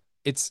up.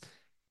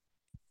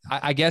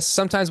 I guess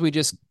sometimes we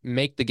just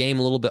make the game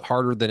a little bit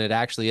harder than it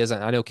actually is.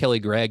 I know Kelly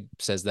Gregg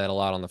says that a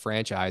lot on the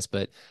franchise,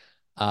 but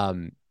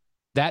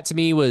that to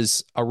me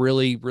was a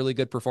really, really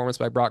good performance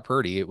by Brock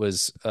Purdy. It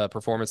was a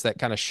performance that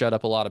kind of shut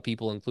up a lot of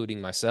people, including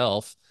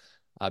myself,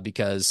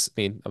 because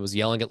I was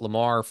yelling at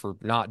Lamar for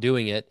not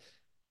doing it.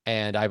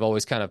 And I've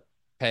always kind of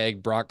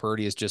pegged Brock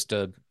Purdy as just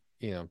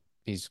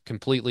he's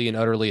completely and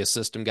utterly a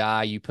system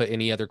guy. You put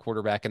any other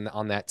quarterback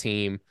on that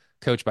team,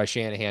 coached by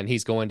Shanahan,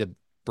 he's going to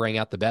bring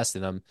out the best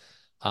in them.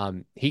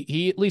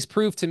 He at least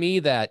proved to me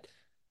that,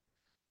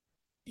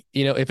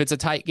 if it's a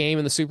tight game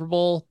in the Super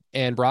Bowl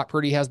and Brock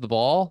Purdy has the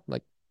ball,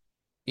 like,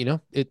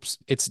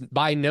 it's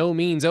by no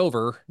means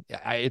over.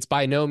 It's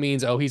by no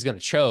means, he's going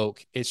to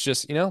choke. It's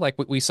just, like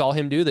we saw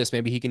him do this.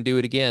 Maybe he can do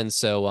it again.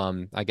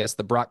 So I guess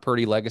the Brock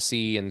Purdy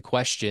legacy and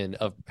question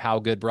of how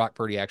good Brock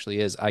Purdy actually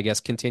is, I guess,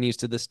 continues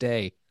to this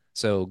day.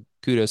 So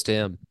kudos to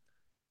him.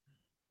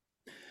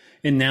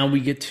 And now we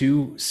get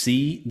to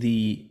see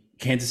the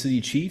Kansas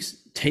City Chiefs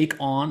take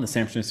on the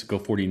San Francisco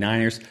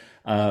 49ers.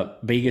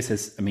 Vegas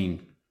has,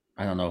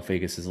 I don't know if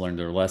Vegas has learned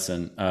their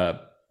lesson.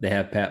 They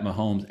have Pat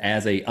Mahomes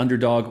as a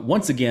underdog.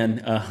 Once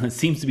again, it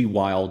seems to be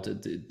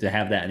wild to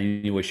have that in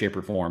any way, shape,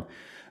 or form.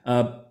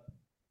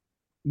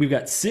 We've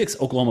got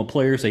 6 Oklahoma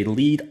players. They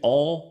lead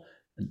all,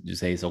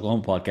 just say it's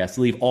Oklahoma podcast,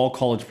 lead all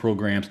college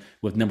programs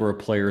with number of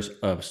players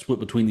split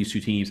between these 2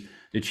 teams.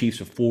 The Chiefs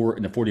have 4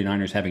 and the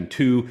 49ers having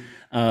 2.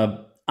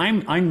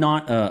 I'm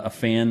not a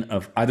fan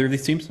of either of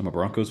these teams. I'm a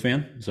Broncos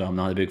fan, so I'm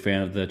not a big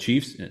fan of the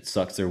Chiefs. It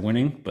sucks they're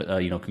winning, but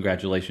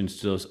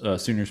congratulations to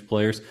those Sooners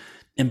players.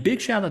 And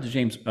big shout out to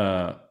James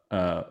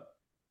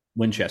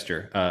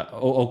Winchester,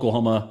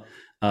 Oklahoma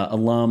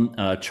alum,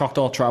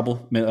 Choctaw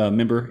Tribal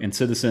member and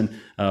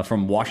citizen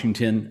from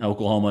Washington,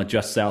 Oklahoma,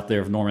 just south there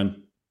of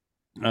Norman.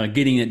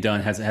 Getting it done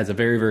has a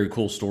very, very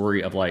cool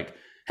story of like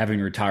having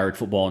retired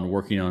football and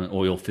working on an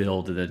oil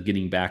field and then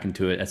getting back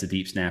into it as a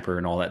deep snapper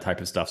and all that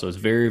type of stuff. So it's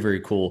very, very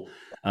cool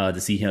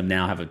to see him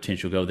now have a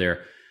potential go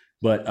there.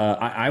 But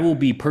I will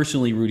be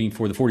personally rooting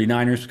for the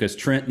 49ers because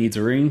Trent needs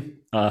a ring.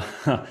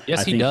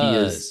 Yes, he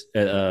does. He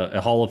is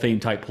a Hall of Fame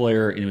type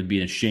player, and it would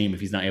be a shame if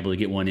he's not able to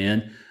get one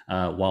in.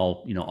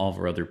 While all of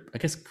our other, I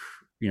guess,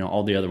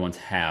 all the other ones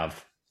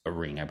have a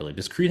ring. I believe.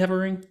 Does Creed have a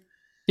ring?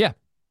 Yeah.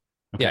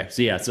 Okay.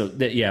 Yeah. So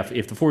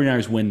if the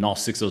 49ers win, all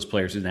 6 of those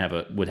players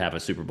would have a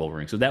Super Bowl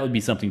ring. So that would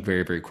be something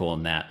very, very cool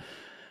in that.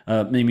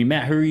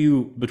 Matt, who are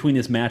you between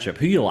this matchup?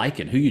 Who you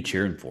liking? Who you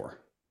cheering for?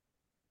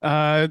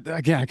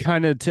 Again, I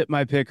kind of tipped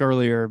my pick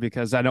earlier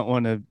because I don't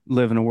want to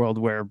live in a world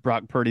where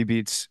Brock Purdy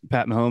beats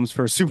Pat Mahomes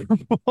for a Super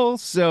Bowl.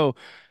 So,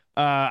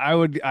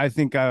 I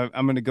think I'm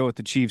going to go with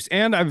the Chiefs.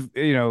 And I've,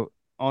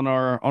 on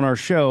our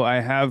show, I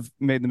have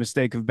made the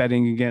mistake of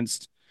betting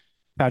against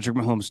Patrick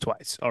Mahomes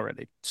twice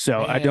already.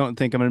 So I don't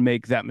think I'm going to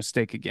make that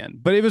mistake again.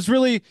 But it was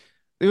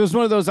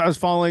one of those, I was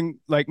following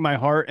like my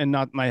heart and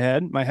not my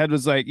head. My head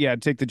was like, yeah,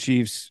 take the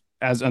Chiefs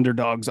as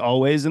underdogs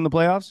always in the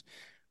playoffs.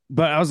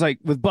 But I was like,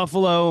 with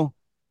Buffalo,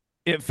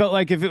 it felt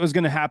like if it was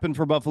going to happen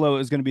for Buffalo, it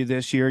was going to be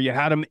this year. You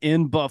had them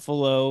in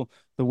Buffalo.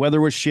 The weather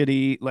was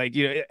shitty. Like,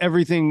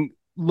 everything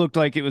looked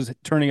like it was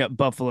turning up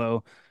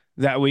Buffalo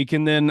that week.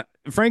 And then,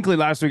 frankly,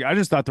 last week I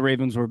just thought the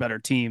Ravens were a better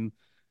team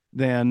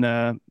than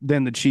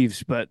the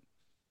Chiefs. But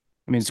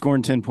I mean,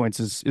 scoring 10 points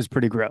is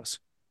pretty gross.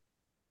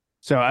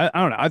 So I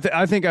don't know.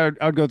 I think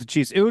I'd go with the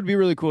Chiefs. It would be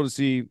really cool to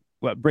see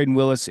what Braden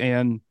Willis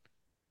and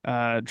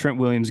Trent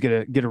Williams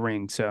get a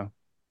ring. So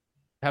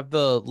have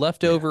the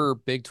leftover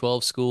Big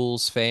 12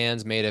 schools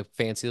fans made a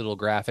fancy little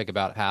graphic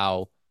about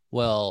how,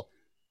 well,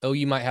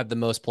 you might have the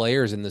most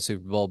players in the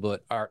Super Bowl,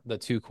 but the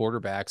two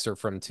quarterbacks are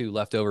from two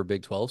leftover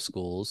Big 12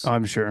 schools.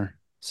 I'm sure.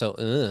 So,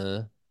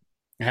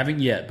 I haven't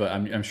yet, but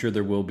I'm sure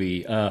there will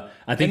be.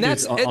 I think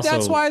that's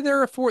why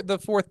they're the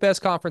fourth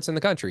best conference in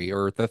the country,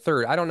 or the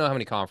third. I don't know how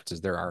many conferences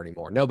there are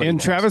anymore. Nobody. And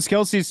knows. Travis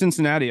Kelce's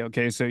Cincinnati.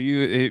 Okay, so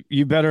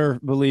you better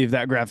believe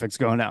that graphic's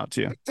going out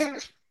to you.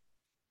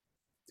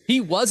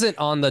 He wasn't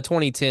on the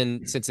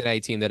 2010 Cincinnati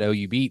team that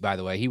OU beat, by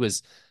the way. I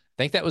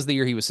think that was the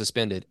year he was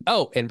suspended.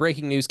 Oh, and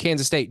breaking news: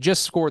 Kansas State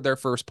just scored their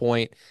first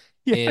point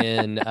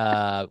in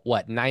 9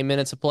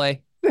 minutes of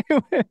play.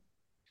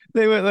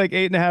 They went like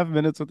 8.5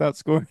 minutes without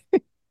scoring.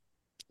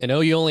 And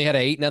OU only had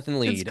an 8-0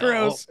 lead. It's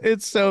gross. Oh.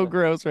 It's so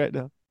gross right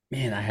now.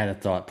 Man, I had a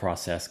thought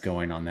process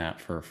going on that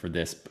for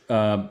this.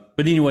 But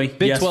anyway,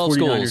 Big 12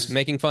 schools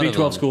making fun of them. Big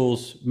 12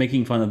 schools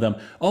making fun of them.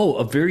 Oh,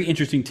 a very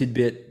interesting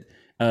tidbit.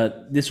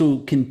 This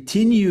will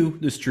continue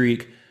the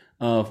streak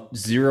of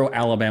 0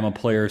 Alabama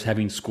players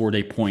having scored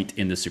a point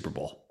in the Super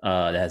Bowl.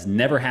 That has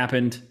never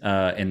happened,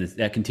 and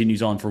that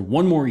continues on for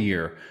one more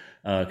year.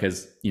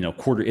 Because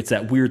it's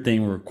that weird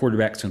thing where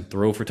quarterbacks can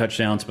throw for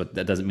touchdowns, but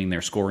that doesn't mean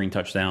they're scoring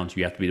touchdowns.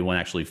 You have to be the one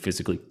actually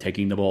physically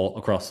taking the ball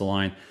across the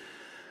line.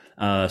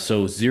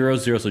 So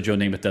 0-0. So Joe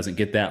Namath doesn't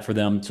get that for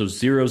them. So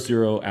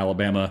 0-0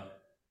 Alabama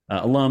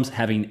alums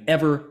having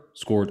ever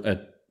scored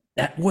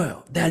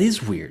that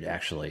is weird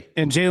actually.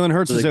 And Jalen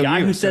Hurts is the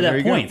guy OU, who set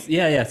up points.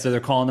 Yeah. So they're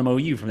calling them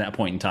OU from that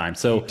point in time.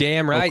 So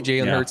damn right,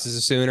 Jalen Hurts is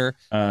a Sooner.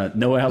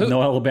 No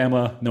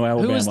Alabama.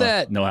 Who was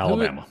that? No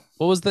Alabama.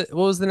 What was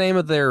the name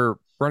of their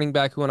running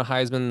back who won a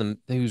Heisman?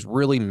 Who's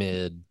really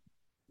mid.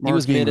 He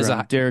was mid as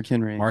a Derrick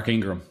Henry. Mark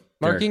Ingram.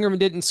 Mark Ingram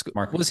didn't.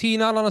 Was he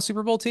not on a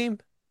Super Bowl team?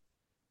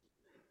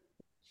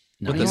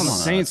 No, he was on the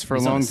Saints for a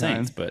long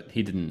time, but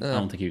he didn't. I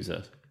don't think he was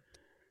a.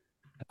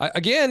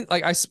 Again,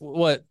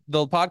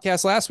 the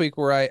podcast last week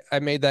where I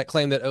made that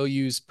claim that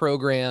OU's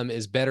program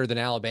is better than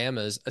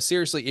Alabama's.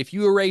 Seriously, if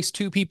you erase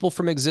two people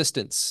from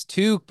existence,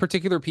 two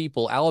particular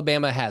people,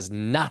 Alabama has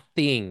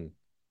nothing.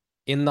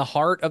 In the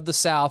heart of the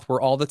South,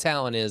 where all the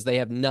talent is, they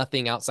have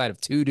nothing outside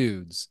of two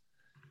dudes.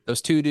 Those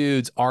two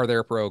dudes are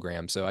their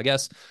program. So I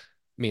guess,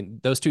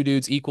 those two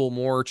dudes equal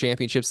more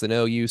championships than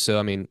OU.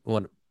 So,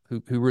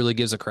 who really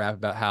gives a crap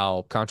about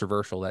how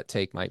controversial that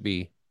take might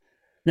be?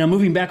 Now,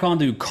 moving back on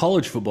to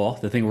college football,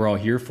 the thing we're all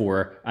here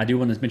for, I do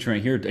want to mention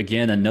right here,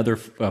 again, another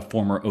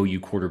former OU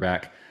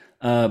quarterback,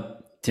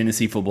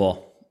 Tennessee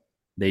football.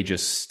 They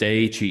just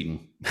stay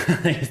cheating.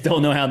 They just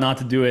don't know how not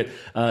to do it.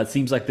 It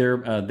seems like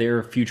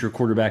their future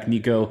quarterback,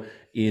 Nico,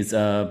 is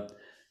caught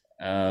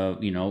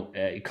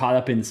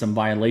up in some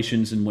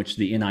violations in which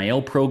the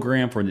NIL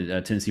program for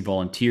the Tennessee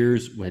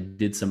Volunteers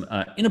did some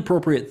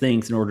inappropriate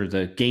things in order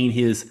to gain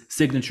his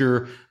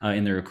signature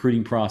in the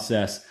recruiting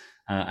process.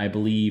 I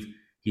believe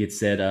he had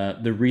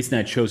said, the reason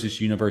I chose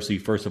this university,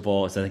 first of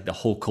all, is I think the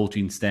whole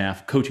coaching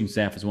staff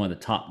is one of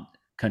the top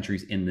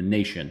countries in the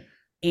nation.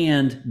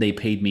 And they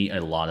paid me a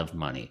lot of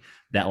money.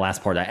 That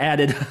last part I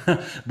added,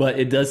 but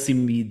it does seem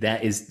to me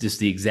that is just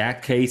the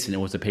exact case, and it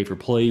was a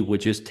pay-for-play,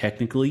 which is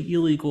technically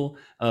illegal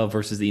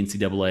versus the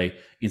NCAA.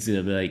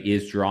 NCAA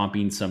is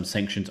dropping some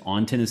sanctions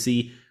on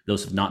Tennessee.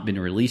 Those have not been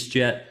released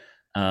yet,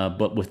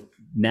 but with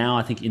now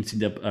I think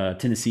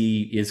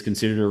Tennessee is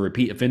considered a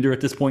repeat offender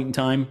at this point in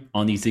time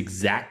on these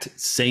exact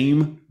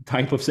same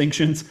type of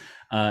sanctions.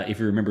 If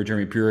you remember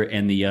Jeremy Pruitt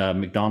and the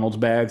McDonald's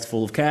bags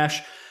full of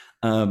cash,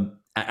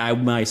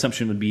 my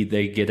assumption would be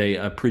they get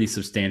a pretty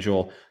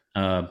substantial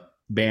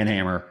ban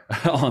hammer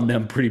on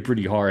them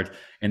pretty hard.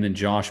 And then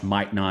Josh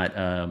might not,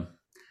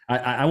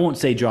 I won't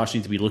say Josh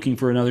needs to be looking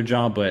for another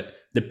job, but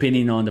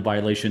depending on the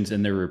violations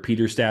and their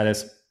repeater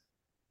status,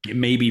 it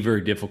may be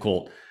very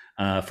difficult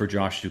for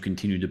Josh to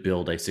continue to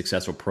build a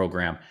successful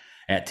program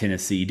at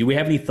Tennessee. Do we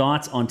have any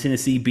thoughts on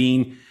Tennessee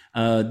being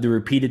the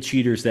repeated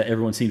cheaters that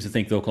everyone seems to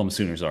think the Oklahoma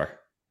Sooners are?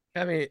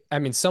 I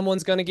mean,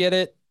 someone's going to get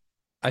it.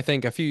 I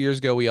think a few years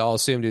ago, we all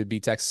assumed it would be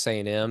Texas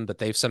A&M, but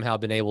they've somehow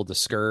been able to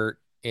skirt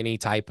any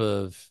type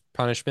of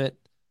punishment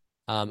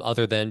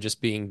other than just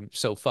being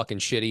so fucking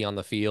shitty on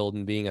the field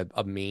and being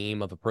a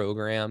meme of a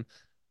program.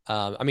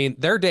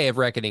 Their day of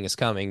reckoning is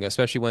coming,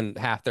 especially when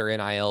half their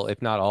NIL,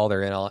 if not all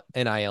their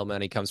NIL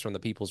money comes from the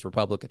People's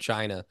Republic of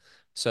China.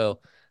 So,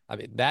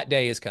 that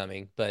day is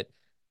coming. But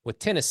with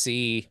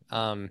Tennessee,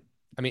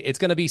 it's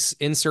going to be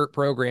insert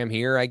program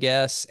here, I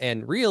guess.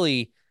 And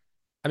really,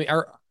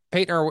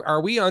 Peyton,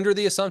 are we under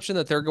the assumption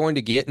that they're going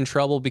to get in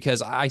trouble?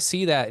 Because I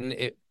see that,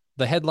 and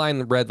the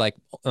headline read like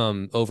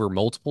over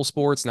multiple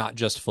sports, not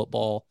just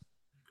football,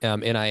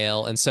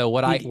 NIL. And so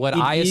what I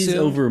assume is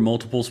over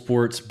multiple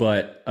sports,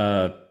 but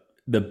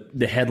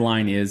the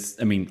headline is,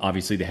 I mean,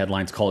 obviously the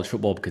headline's college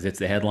football because it's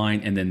the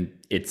headline, and then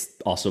it's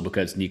also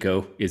because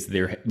Nico is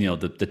their,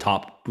 the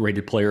top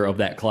rated player of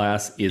that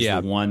class is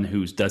the one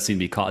who does seem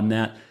to be caught in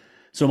that.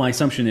 So my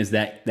assumption is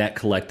that that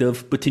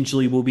collective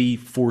potentially will be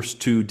forced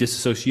to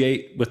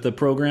disassociate with the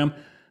program.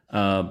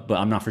 But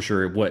I'm not for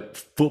sure what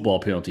football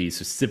penalties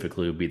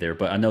specifically would be there.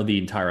 But I know the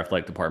entire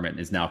athletic department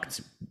is now,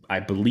 I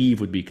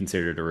believe, would be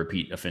considered a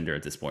repeat offender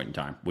at this point in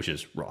time, which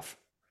is rough.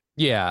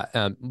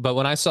 Yeah. But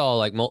when I saw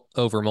like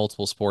over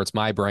multiple sports,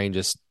 my brain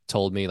just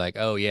told me like,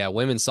 oh yeah,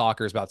 women's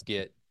soccer is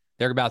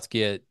they're about to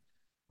get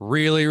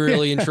really,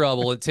 really in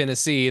trouble at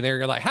Tennessee. And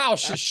they're like,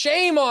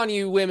 shame on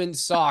you,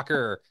 women's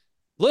soccer.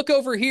 Look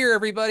over here,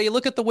 everybody.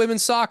 Look at the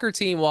women's soccer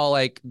team while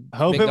like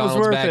hope McDonald's it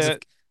was worth bags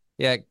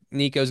it.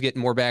 Nico's getting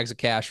more bags of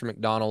cash from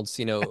McDonald's,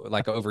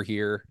 like over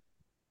here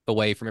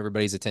away from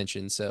everybody's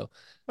attention. So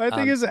my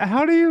thing is,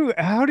 how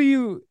do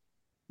you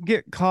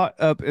get caught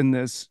up in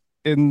this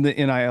in the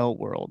NIL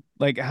world?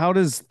 Like, how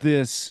does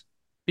this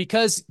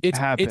because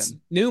happen? It's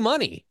new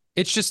money.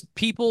 It's just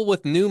people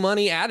with new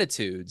money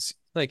attitudes.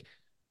 Like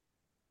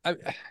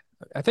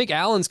I think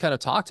Alan's kind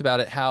of talked about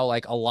it, how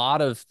like a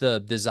lot of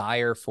the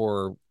desire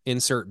for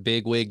insert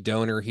bigwig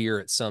donor here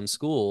at some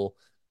school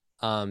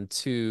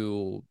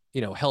to,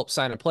 help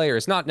sign a player.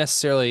 It's not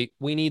necessarily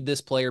we need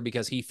this player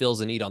because he feels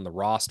a need on the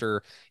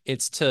roster.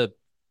 It's to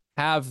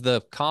have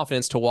the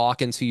confidence to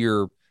walk into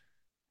your,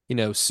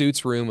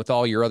 suits room with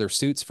all your other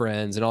suits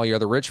friends and all your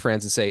other rich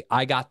friends and say,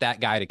 I got that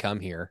guy to come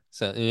here.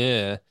 So,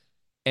 yeah.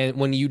 And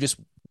when you just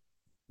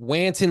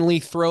wantonly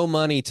throw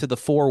money to the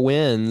four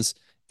winds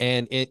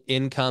and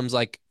in comes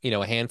like,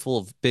 a handful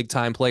of big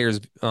time players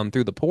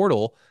through the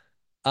portal.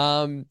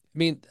 I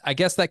mean, I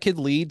guess that could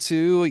lead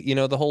to,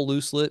 the whole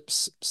loose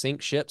lips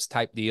sink ships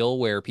type deal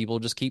where people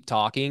just keep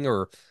talking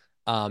or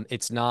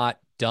it's not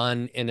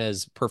done in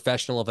as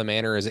professional of a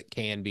manner as it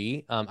can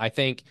be. I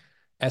think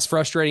as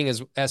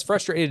frustrated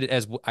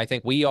as I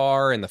think we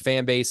are and the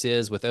fan base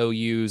is with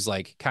OU's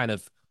like kind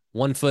of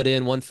 1 foot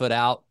in, 1 foot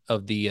out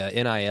of the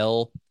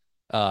NIL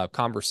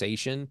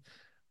conversation.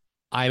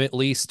 I'm at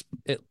least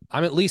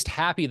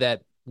happy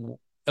that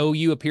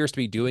OU appears to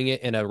be doing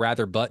it in a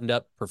rather buttoned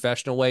up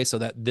professional way so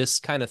that this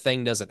kind of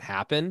thing doesn't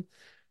happen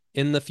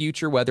in the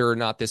future, whether or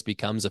not this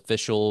becomes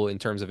official in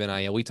terms of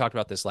NIL. We talked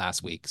about this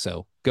last week,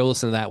 so go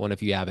listen to that one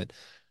if you haven't.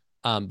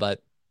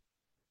 But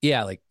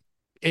yeah, like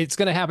it's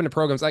going to happen to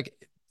programs like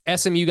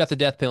SMU got the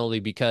death penalty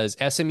because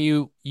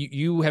SMU,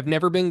 you have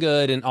never been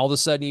good and all of a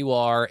sudden you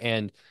are,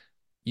 and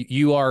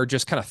you are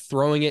just kind of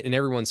throwing it in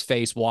everyone's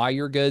face why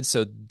you're good.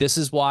 So this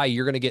is why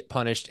you're going to get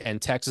punished.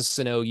 And Texas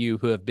and OU,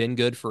 who have been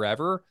good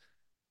forever,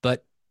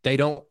 but they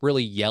don't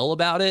really yell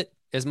about it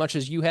as much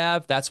as you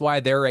have. That's why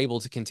they're able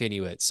to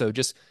continue it. So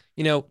just,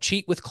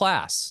 cheat with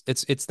class.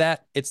 It's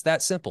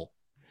that simple.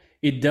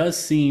 It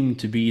does seem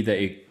to be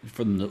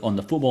that on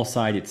the football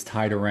side, it's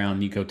tied around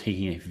Nico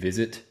taking a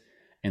visit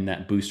and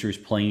that boosters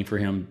playing for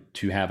him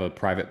to have a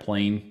private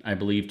plane, I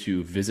believe,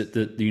 to visit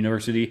the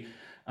university.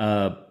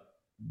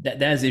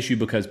 That is an issue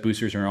because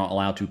boosters are not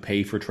allowed to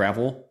pay for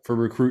travel for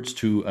recruits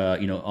to,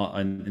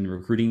 in the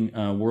recruiting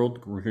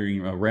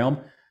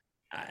realm.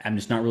 I'm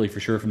just not really for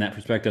sure from that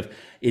perspective.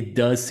 It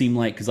does seem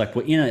like, because like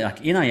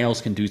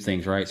NILs can do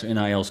things, right? So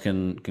NILs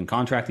can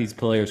contract these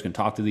players, can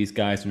talk to these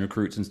guys and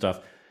recruits and stuff,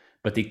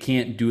 but they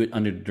can't do it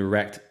under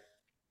direct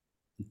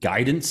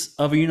guidance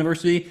of a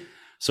university.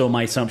 So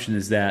my assumption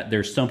is that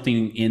there's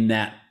something in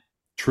that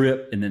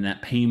trip and then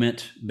that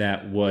payment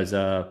that was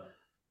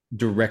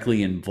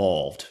directly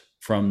involved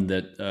from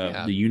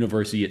the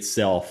university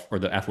itself or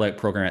the athletic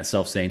program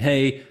itself saying,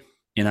 hey,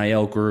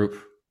 NIL group,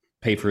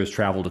 pay for his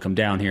travel to come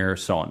down here,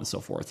 so on and so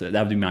forth. That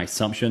would be my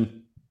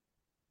assumption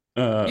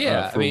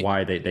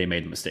why they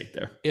made a mistake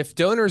there. If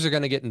donors are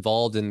going to get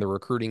involved in the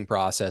recruiting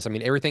process, I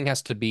mean, everything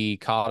has to be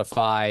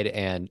codified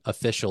and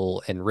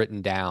official and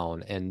written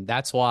down. And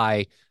that's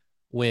why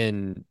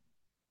when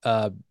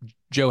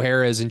Joe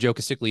Harris and Joe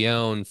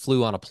Castiglione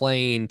flew on a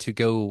plane to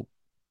go,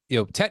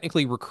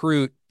 technically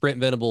recruit Brent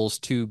Venables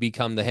to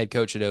become the head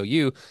coach at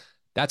OU.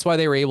 That's why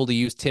they were able to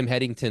use Tim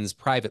Headington's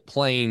private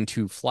plane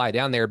to fly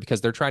down there,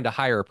 because they're trying to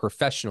hire a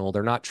professional.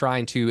 They're not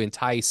trying to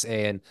entice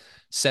an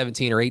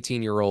 17 or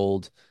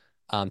 18-year-old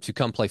to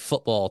come play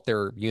football at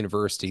their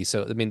university.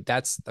 So,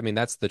 that's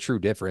the true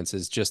difference,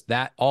 is just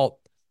that all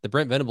the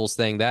Brent Venables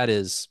thing, that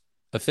is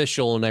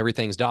official and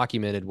everything's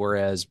documented.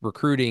 Whereas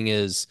recruiting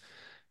is,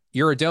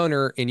 you're a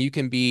donor and you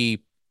can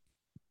be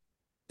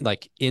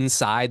like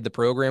inside the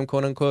program,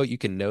 quote unquote, you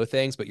can know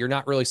things, but you're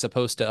not really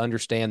supposed to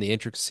understand the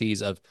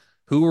intricacies of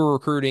who we're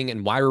recruiting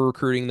and why we're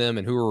recruiting them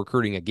and who we're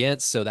recruiting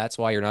against. So that's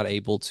why you're not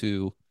able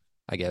to,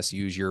 I guess,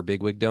 use your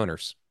bigwig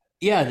donors.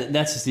 Yeah,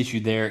 that's the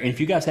issue there. And if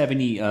you guys have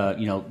any,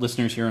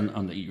 listeners here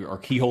our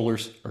key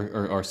holders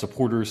or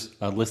supporters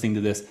listening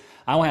to this,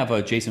 I will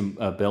have Jason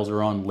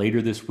Belzer on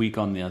later this week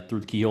on the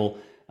Through the Keyhole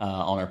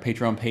on our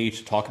Patreon page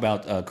to talk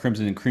about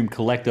Crimson and Cream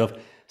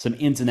Collective, some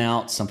ins and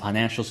outs, some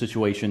financial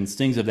situations,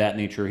 things of that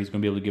nature. He's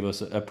going to be able to give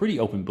us a pretty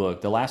open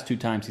book. The last 2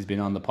 times he's been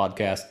on the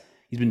podcast,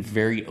 he's been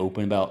very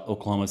open about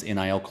Oklahoma's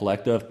NIL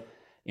collective.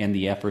 and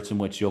the efforts in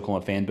which the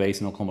Oklahoma fan base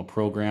and Oklahoma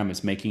program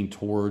is making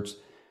towards,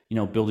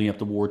 building up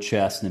the war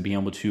chest and being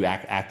able to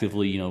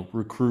actively,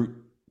 recruit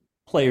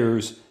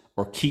players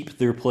or keep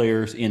their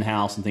players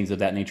in-house and things of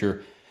that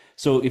nature.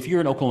 So if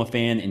you're an Oklahoma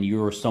fan and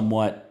you're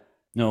somewhat,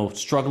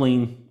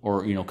 struggling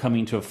or,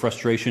 coming to a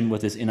frustration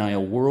with this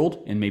NIL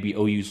world and maybe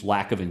OU's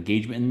lack of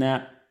engagement in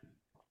that,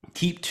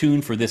 keep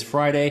tuned for this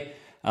Friday.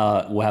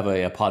 We'll have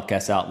a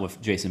podcast out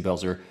with Jason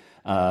Belzer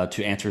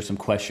to answer some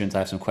questions. I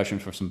have some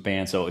questions for some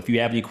fans. So if you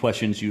have any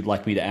questions you'd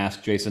like me to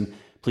ask Jason,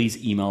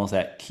 please email us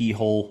at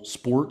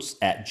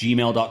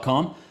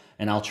keyholesports@gmail.com,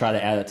 and I'll try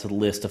to add it to the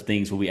list of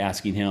things we'll be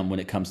asking him when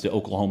it comes to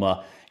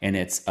Oklahoma and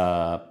its,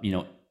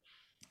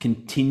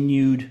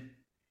 continued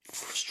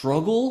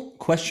struggle, ?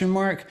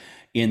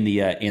 In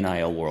the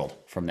NIL world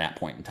from that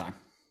point in time.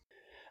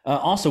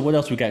 Also, what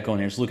else we got going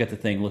here? Just look at the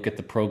thing, look at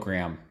the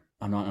program.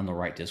 I'm not on the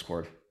right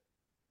Discord.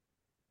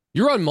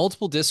 You're on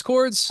multiple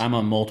Discords? I'm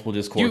on multiple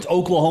Discords.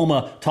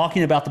 Oklahoma,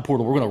 talking about the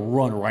portal. We're going to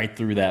run right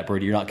through that,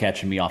 Brady. You're not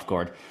catching me off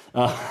guard.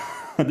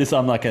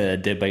 I'm like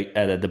at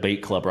a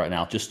debate club right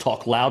now. Just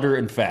talk louder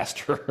and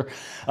faster.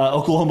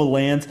 Oklahoma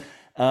lands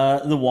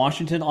the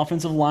Washington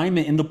offensive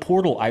lineman in the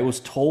portal. I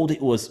was told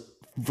it was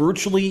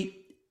virtually,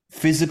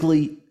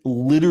 physically,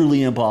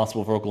 literally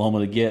impossible for Oklahoma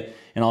to get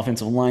an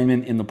offensive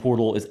lineman in the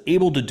portal. Is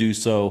able to do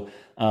so.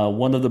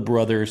 One of the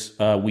brothers,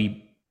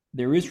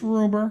 there is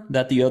rumor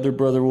that the other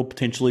brother will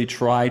potentially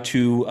try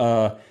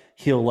to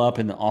heal up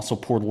and also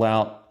portal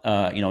out,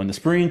 in the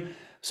spring.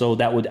 So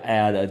that would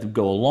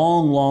go a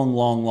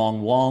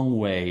long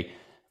way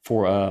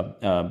for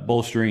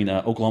bolstering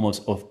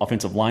Oklahoma's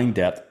offensive line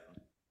depth.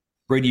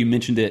 Brady, you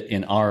mentioned it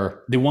in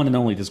the one and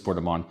only Discord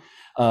I'm on.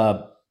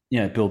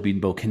 Bill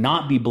Bedenbaugh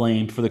cannot be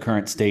blamed for the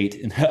current state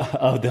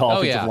of the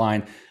offensive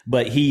line,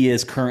 but he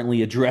is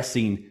currently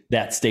addressing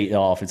that state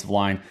of offensive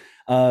line.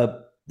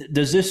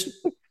 Does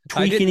this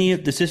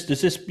tweak does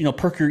this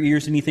perk your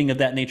ears, anything of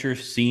that nature,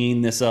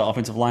 seeing this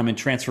offensive lineman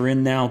transfer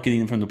in now, getting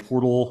them from the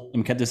portal? I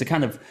mean, does it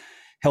kind of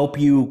help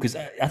you? Because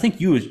I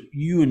think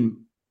you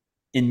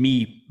and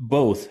me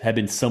both have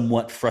been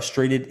somewhat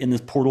frustrated in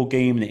this portal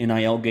game, the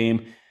NIL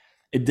game.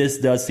 This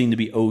does seem to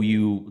be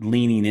OU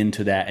leaning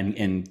into that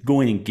and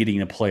going and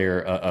getting a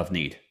player of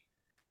need.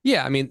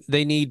 Yeah, I mean,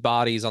 they need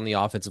bodies on the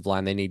offensive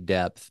line. They need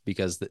depth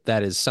because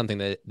that is something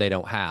that they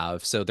don't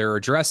have. So they're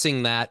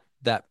addressing that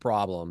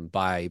problem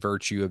by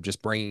virtue of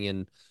just bringing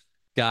in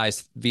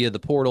guys via the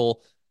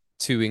portal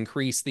to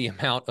increase the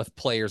amount of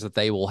players that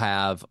they will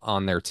have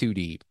on their two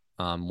deep.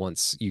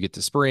 Once you get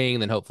to spring,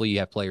 then hopefully you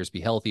have players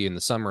be healthy in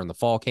the summer and the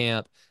fall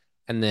camp,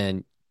 and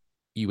then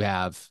you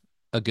have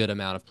a good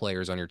amount of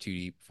players on your two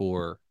deep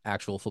for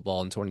actual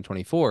football in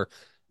 2024.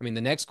 I mean,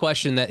 the next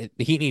question that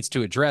he needs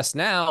to address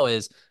now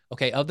is,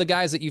 okay, of the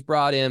guys that you've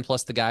brought in,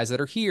 plus the guys that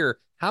are here,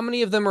 how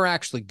many of them are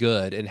actually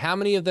good? And how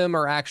many of them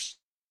are actually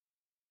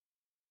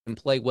and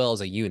play well as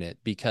a unit?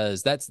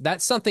 Because that's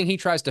something he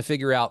tries to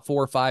figure out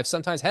 4 or 5,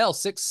 sometimes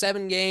 6,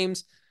 7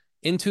 games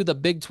into the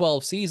Big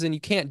 12 season.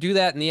 You can't do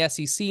that in the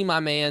SEC, my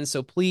man.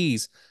 So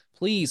please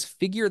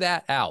figure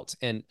that out.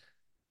 And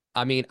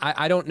I mean,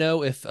 I don't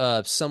know if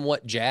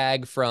somewhat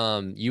Jag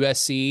from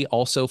USC,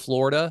 also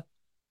Florida,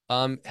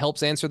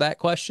 helps answer that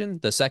question,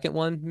 the second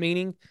one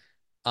meaning.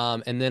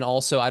 And then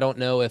also, I don't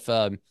know if,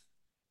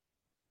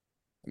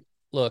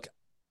 look,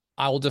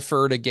 I will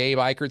defer to Gabe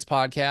Eichert's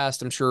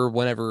podcast. I'm sure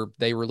whenever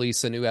they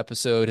release a new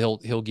episode,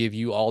 he'll give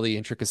you all the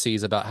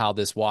intricacies about how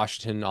this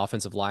Washington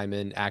offensive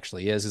lineman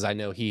actually is, as I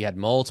know he had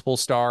multiple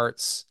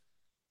starts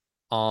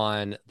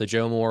on the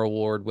Joe Moore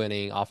Award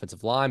winning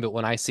offensive line. But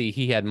when I see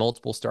he had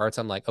multiple starts,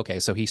 I'm like, okay,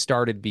 so he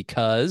started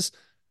because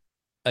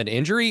an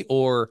injury,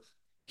 or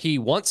he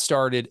once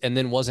started and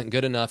then wasn't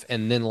good enough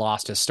and then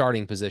lost his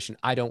starting position.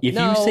 I don't know. If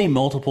you say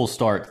multiple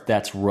starts,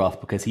 that's rough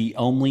because he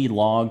only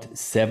logged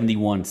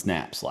 71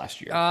 snaps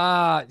last year.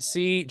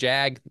 See,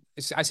 Jag.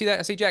 I see that.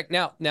 I see Jag.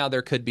 Now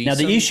there could be. Now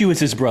the issue is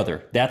his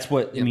brother. That's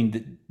what I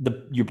mean.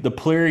 The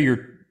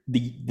player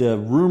the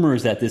rumor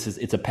is that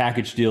it's a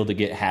package deal to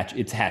get Hatchet.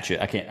 It's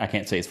Hatchet. I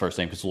can't say his first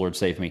name because the Lord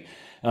save me.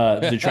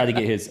 To try to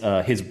get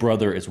his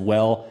brother as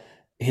well.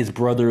 His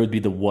brother would be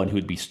the one who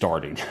would be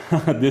starting.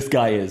 This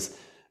guy is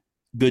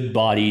good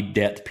body,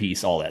 depth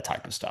piece, all that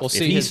type of stuff. If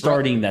he's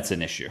starting, that's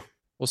an issue.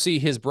 Well, see,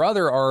 his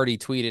brother already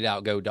tweeted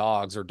out "Go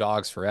Dogs" or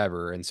 "Dogs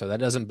Forever," and so that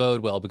doesn't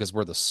bode well because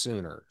we're the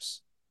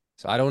Sooners.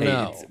 So I don't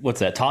know. What's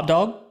that? Top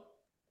Dog?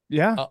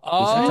 Yeah. Top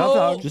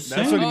Dog. Just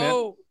that's saying. what he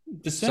meant.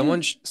 Just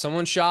saying.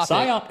 Someone shop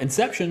PSYOP,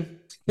 Inception.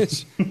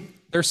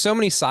 There's so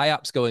many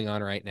psyops going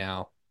on right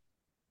now.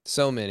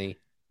 So many.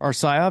 Are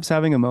psyops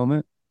having a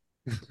moment?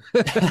 I'm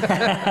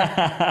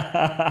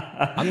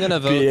gonna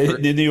vote for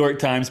the New York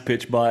Times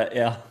pitch bot.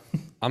 Yeah.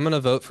 I'm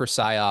gonna vote for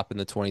psyop in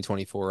the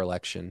 2024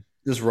 election.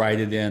 Just write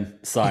it in.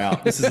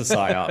 PSYOP. This is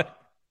a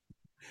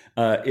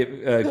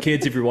PSYOP.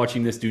 Kids, if you're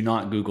watching this, do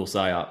not Google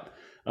PSYOP.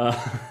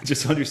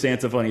 Just understand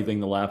it's a funny thing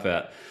to laugh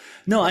at.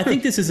 No, I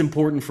think this is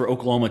important for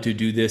Oklahoma to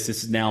do this.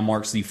 This now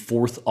marks the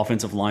 4th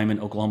offensive lineman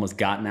Oklahoma's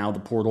gotten out of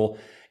the portal.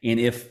 And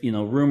if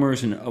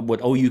rumors and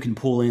what OU can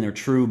pull in are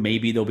true,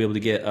 maybe they'll be able to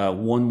get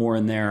one more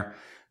in there.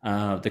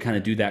 to kind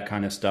of do that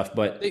kind of stuff.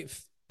 But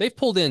they've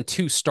pulled in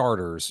 2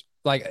 starters.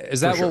 Like, is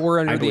that sure. what we're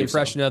under I the believe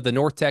impression so. of? The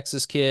North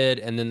Texas kid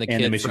and then the And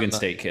kid the Michigan from,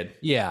 State kid.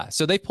 Yeah.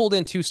 So they pulled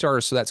in 2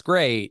 starters. So that's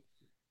great.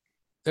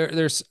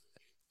 There's,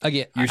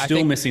 again, You're I still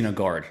think, missing a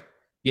guard.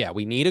 yeah,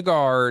 we need a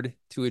guard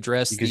to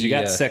address Because you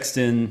got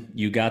Sexton,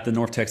 you got the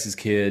North Texas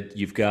kid,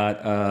 you've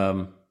got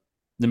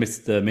the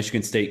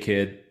Michigan State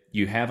kid.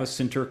 You have a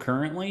center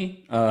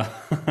currently,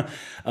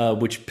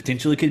 which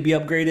potentially could be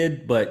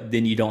upgraded, but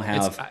then you don't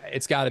have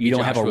it's got to be you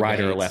don't have a Joshua right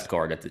or a Banks. left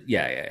guard at the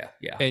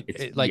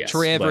Like yes,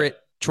 Troy Everett.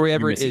 Troy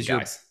Everett missing is your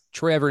guys.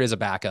 Troy Everett is a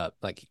backup.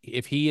 Like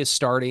if he is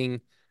starting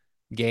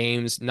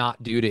games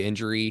not due to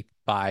injury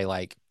by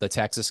like the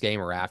Texas game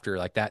or after,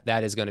 like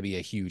that is going to be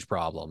a huge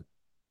problem.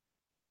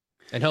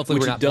 And hopefully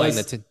Which we're not playing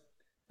the.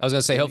 I was going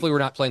to say hopefully we're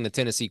not playing the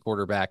Tennessee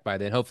quarterback by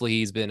then. Hopefully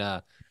he's been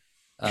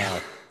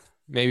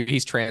maybe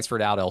he's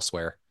transferred out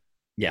elsewhere.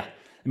 Yeah,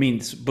 I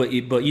mean, but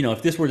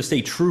if this were to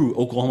stay true,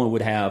 Oklahoma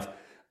would have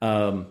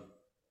when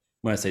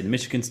I say the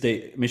Michigan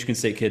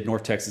State kid,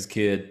 North Texas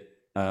kid.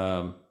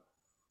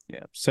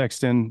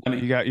 Sexton.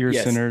 You got your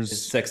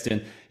centers.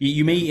 Sexton.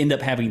 You may end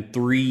up having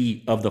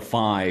 3 of the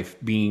 5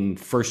 being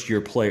first year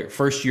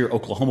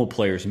Oklahoma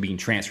players and being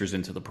transfers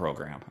into the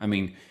program. I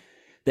mean,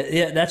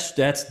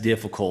 that's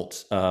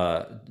difficult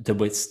to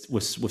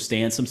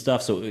withstand some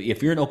stuff. So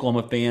if you're an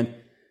Oklahoma fan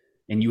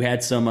and you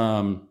had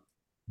some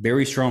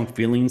very strong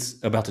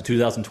feelings about the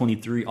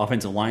 2023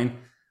 offensive line,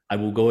 I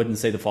will go ahead and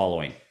say the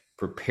following: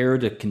 prepare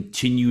to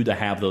continue to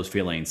have those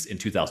feelings in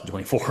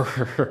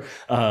 2024.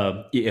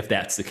 If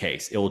that's the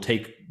case, it'll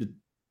take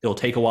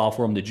a while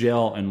for them to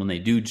gel, and when they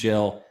do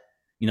gel,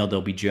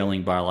 they'll be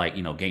gelling by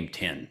game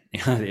 10.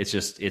 It's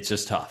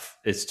just tough.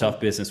 It's tough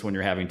business when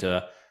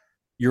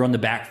you're on the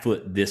back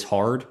foot this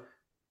hard.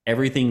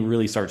 Everything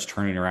really starts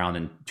turning around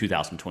in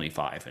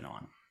 2025 and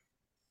on.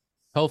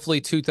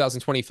 Hopefully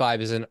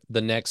 2025 isn't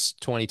the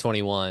next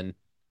 2021.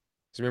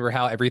 Because remember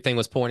how everything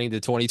was pointing to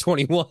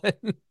 2021?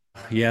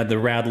 Yeah, the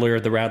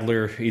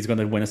Rattler, he's going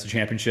to win us a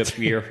championship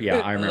year. Yeah,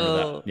 I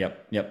remember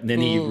that. Yep.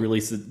 Then he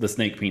released the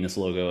snake penis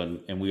logo,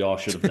 and we all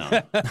should have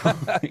known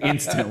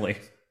instantly.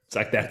 It's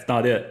like, that's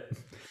not it.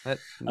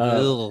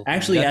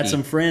 Actually, I had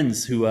some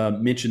friends who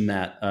mentioned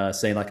that,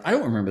 saying like, I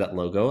don't remember that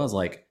logo. I was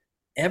like,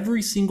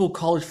 every single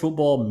college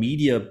football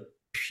media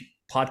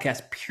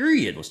podcast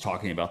period was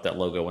talking about that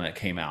logo when it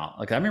came out.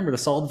 Like, I remember the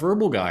Solid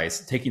Verbal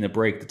guys taking a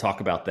break to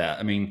talk about that.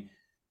 I mean,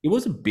 it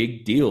was a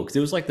big deal because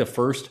it was like the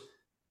first,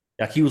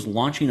 like he was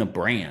launching a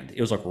brand. It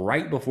was like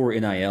right before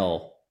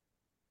NIL,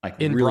 like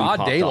in really broad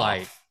popped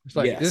daylight. off. It's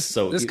like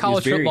this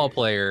college football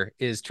player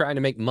is trying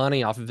to make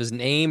money off of his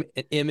name,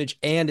 image,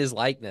 and his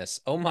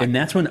likeness. Oh my! And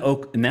that's when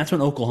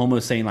Oklahoma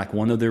was saying, like,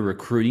 one of their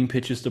recruiting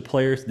pitches to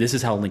players. This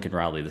is how Lincoln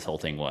Riley this whole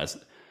thing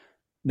was.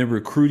 The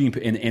recruiting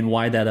and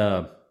why that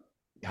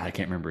God, I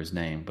can't remember his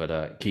name,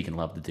 but Keegan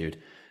loved the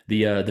dude.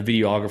 The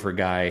videographer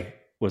guy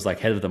was like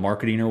head of the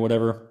marketing or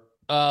whatever.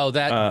 Oh,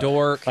 that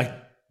dork! Like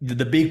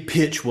the big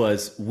pitch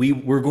was,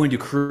 we're going to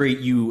create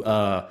you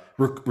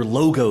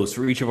logos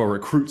for each of our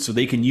recruits so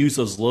they can use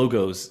those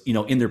logos,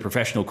 in their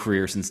professional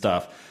careers and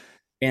stuff.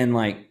 And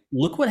like,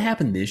 look what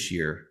happened this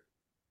year.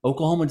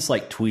 Oklahoma just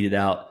like tweeted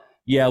out,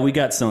 yeah, we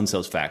got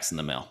so-and-so's fax in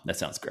the mail. That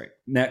sounds great.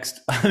 Next.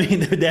 I mean,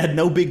 they had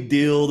no big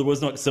deal. There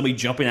was not somebody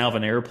jumping out of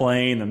an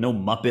airplane and no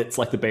Muppets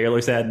like the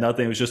Baylors had,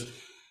 nothing. It was just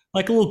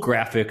like a little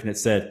graphic and it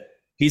said,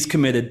 he's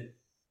committed.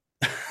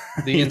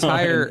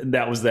 And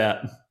that was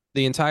that.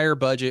 The entire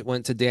budget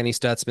went to Danny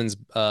Stutzman's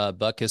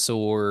Butkus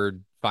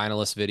Award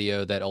finalist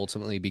video that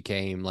ultimately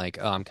became like,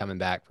 oh, I'm coming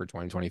back for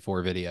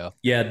 2024 video.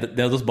 Yeah,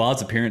 those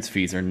Bob's appearance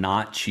fees are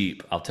not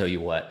cheap. I'll tell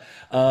you what.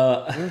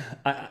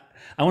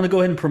 I want to go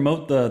ahead and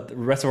promote the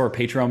rest of our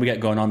Patreon we got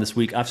going on this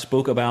week. I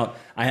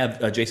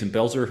have Jason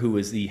Belzer, who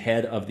is the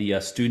head of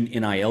the Student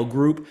NIL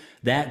group.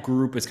 That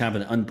group is kind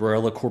of an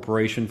umbrella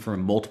corporation for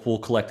multiple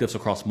collectives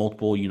across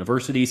multiple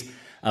universities.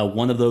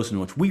 One of those in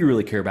which we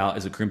really care about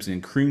is the Crimson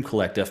and Cream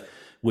Collective,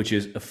 which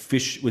is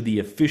with the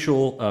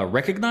official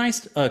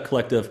recognized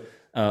collective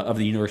of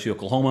the University of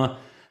Oklahoma.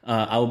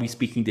 I will be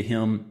speaking to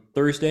him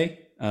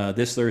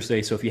this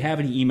Thursday. So if you have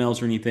any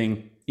emails or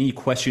any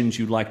questions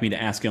you'd like me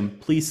to ask him,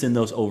 please send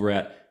those over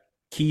at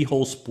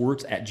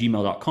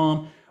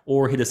keyholesports@gmail.com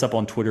or hit us up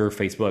on Twitter,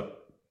 Facebook,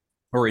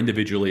 or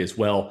individually as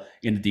well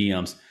in the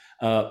DMs.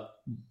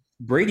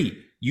 Brady,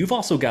 you've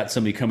also got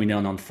somebody coming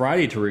down on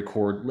Friday to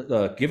record.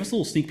 Give us a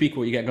little sneak peek of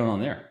what you got going on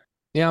there.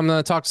 Yeah, I'm going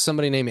to talk to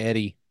somebody named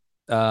Eddie,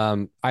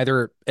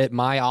 either at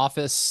my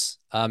office.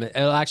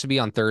 It'll actually be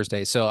on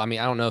Thursday. So, I mean,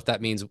 I don't know if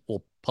that means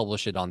we'll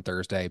publish it on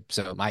Thursday.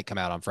 So it might come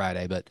out on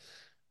Friday, but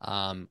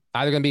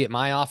either going to be at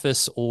my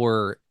office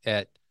or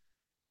at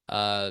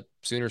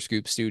Sooner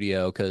Scoop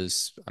Studio,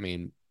 because I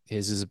mean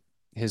his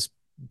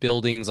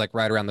building's like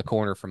right around the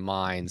corner from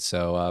mine.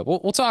 So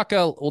we'll talk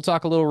a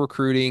little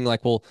recruiting.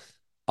 Like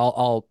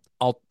I'll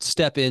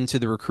step into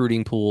the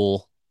recruiting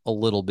pool a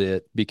little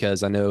bit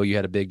because I know you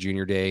had a big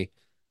junior day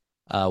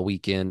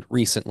weekend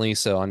recently,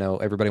 so I know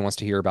everybody wants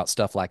to hear about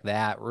stuff like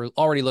that. We're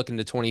already looking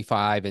to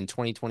 25 and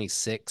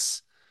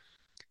 2026.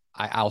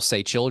 I'll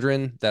say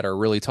children that are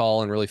really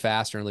tall and really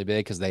fast and really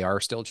big because they are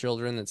still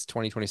children. It's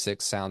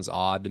 2026 sounds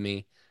odd to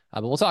me.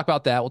 But we'll talk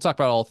about that. We'll talk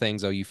about all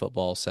things OU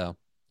football. So,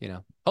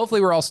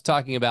 hopefully we're also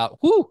talking about,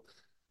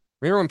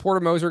 remember when Porter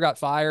Moser got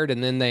fired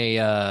and then they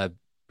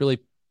really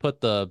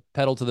put the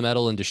pedal to the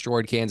metal and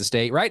destroyed Kansas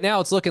State? Right now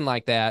it's looking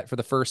like that for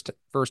the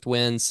first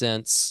win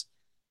since,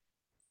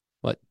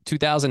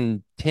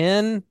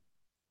 2010,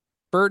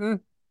 Burton?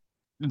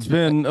 It's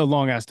been a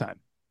long ass time.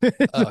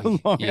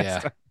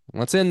 Yeah.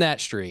 Let's end that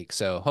streak.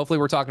 So hopefully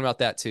we're talking about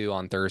that too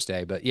on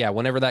Thursday. But yeah,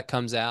 whenever that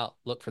comes out,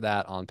 look for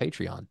that on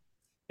Patreon.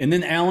 And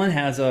then Alan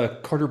has a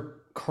Carter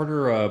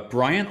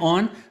Bryant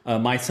on.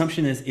 My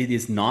assumption is it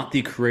is not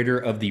the creator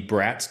of the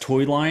Bratz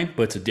toy line,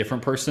 but it's a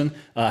different person.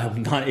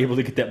 I'm not able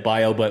to get that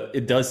bio, but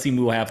it does seem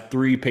we will have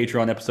 3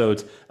 Patreon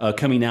episodes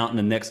coming out in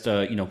the next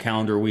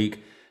calendar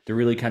week to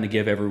really kind of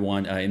give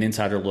everyone an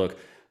insider look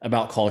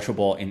about college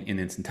football in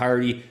its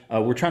entirety.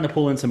 We're trying to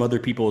pull in some other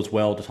people as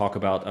well to talk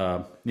about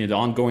the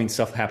ongoing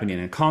stuff happening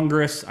in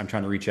Congress. I'm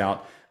trying to reach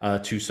out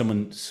to some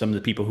of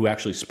the people who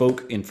actually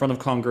spoke in front of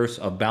Congress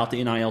about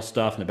the NIL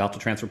stuff and about the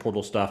transfer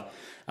portal stuff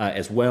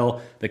as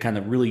well, that kind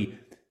of really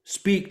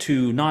speak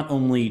to not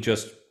only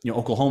just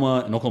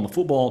Oklahoma and Oklahoma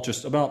football,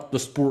 just about the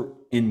sport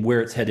and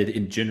where it's headed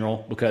in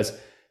general. Because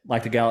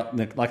like the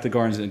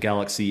Guardians of the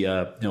Galaxy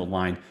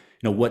line,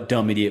 what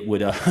dumb idiot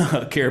would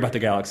care about the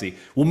galaxy?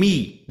 Well,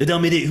 me, the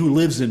dumb idiot who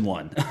lives in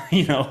one.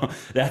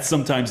 That's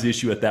sometimes the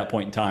issue at that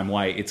point in time,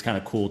 why it's kind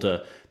of cool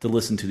to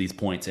listen to these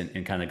points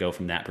and kind of go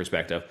from that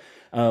perspective.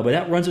 But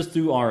that runs us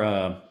through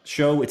our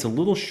show. It's a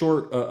little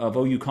short of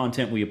OU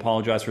content. We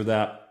apologize for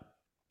that.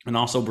 And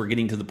also, we're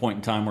getting to the point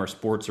in time where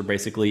sports are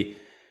basically,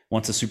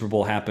 once the Super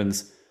Bowl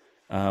happens,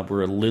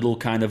 we're a little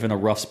kind of in a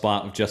rough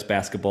spot with just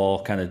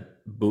basketball, kind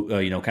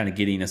of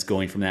getting us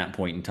going from that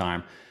point in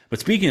time. But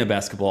speaking of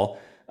basketball,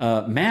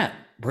 Matt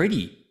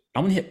Brady,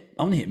 I'm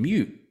gonna hit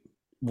mute.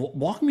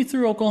 Walk me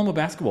through Oklahoma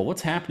basketball.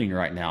 What's happening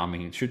right now? I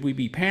mean, should we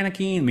be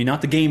panicking? I mean,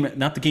 not the game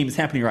that's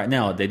happening right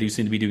now. They do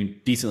seem to be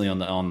doing decently on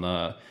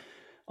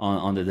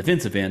the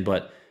defensive end,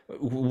 but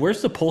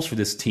where's the pulse for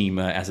this team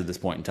as of this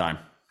point in time?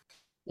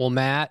 Well,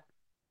 Matt,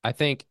 I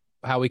think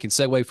how we can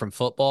segue from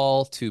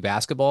football to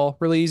basketball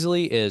really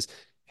easily is,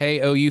 hey,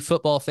 OU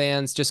football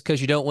fans, just because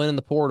you don't win in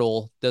the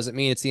portal doesn't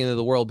mean it's the end of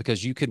the world,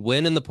 because you could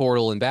win in the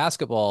portal in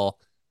basketball,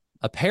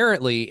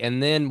 apparently.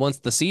 And then once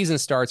the season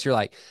starts, you're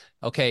like,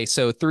 okay,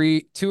 so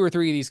 2 or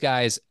 3 of these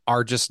guys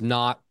are just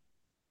not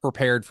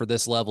prepared for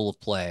this level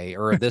of play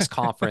or this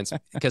conference,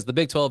 because the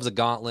Big 12 is a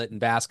gauntlet in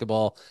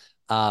basketball.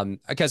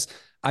 Because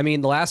I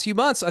mean, the last few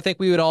months, I think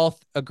we would all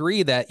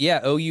agree that,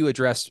 yeah, OU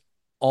addressed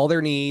all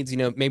their needs.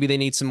 Maybe they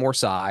need some more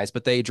size,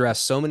 but they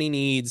addressed so many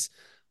needs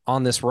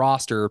on this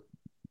roster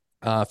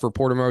for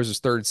Porter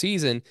Moser's 3rd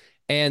season.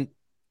 And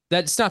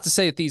that's not to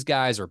say that these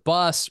guys are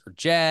busts or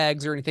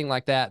jags or anything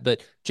like that,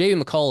 but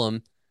J.V.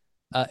 McCollum,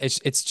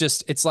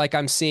 it's like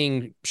I'm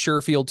seeing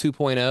Sherfield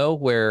 2.0,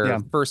 where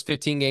first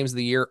 15 games of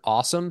the year,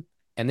 awesome.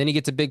 And then you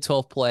get to Big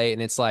 12 play,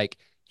 and it's like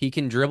he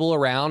can dribble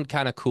around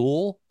kind of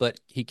cool,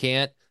 but he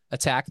can't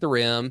attack the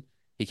rim.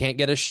 He can't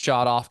get a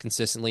shot off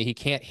consistently. He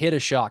can't hit a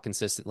shot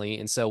consistently.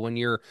 And so when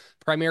your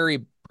primary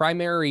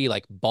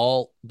like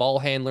ball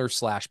handler /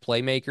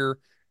 playmaker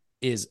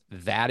is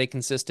that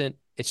inconsistent,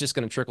 it's just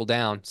going to trickle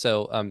down.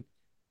 So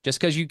just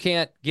because you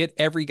can't get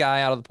every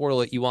guy out of the portal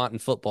that you want in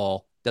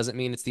football doesn't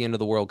mean it's the end of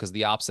the world, because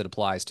the opposite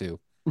applies too.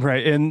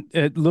 Right. And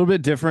a little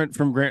bit different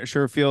from Grant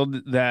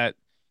Sherfield, that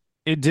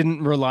it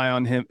didn't rely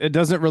on him. It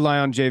doesn't rely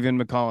on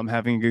Javian McCollum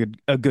having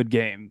a good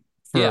game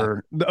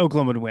for the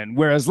Oklahoma to win.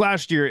 Whereas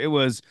last year it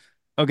was,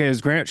 okay,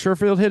 is Grant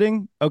Sherfield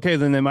hitting? Okay,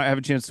 then they might have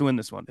a chance to win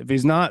this one. If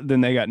he's not,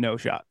 then they got no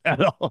shot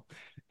at all.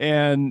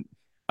 And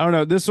I don't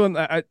know, this one,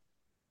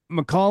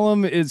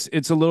 McCollum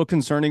it's a little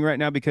concerning right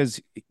now,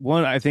 because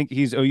one, I think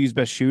he's OU's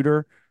best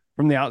shooter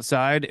from the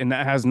outside, and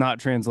that has not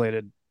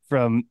translated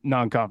from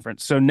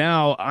non-conference. So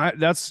now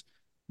that's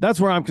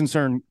where I'm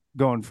concerned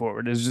going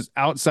forward, is just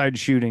outside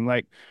shooting.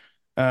 Like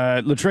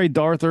Latrey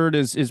Darthard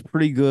is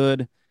pretty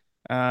good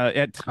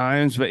at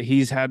times, but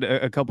he's had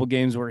a couple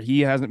games where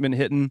he hasn't been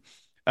hitting.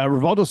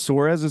 Rivaldo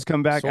Soares has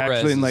come back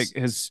actually, and like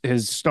has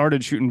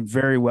started shooting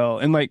very well.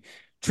 And like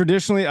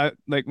traditionally, I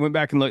like went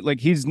back and looked, like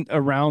he's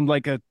around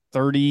like a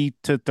 30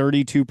 to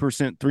 32%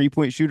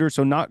 3-point shooter,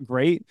 so not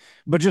great,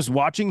 but just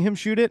watching him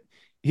shoot it,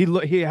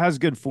 he has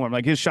good form.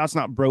 Like his shot's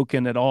not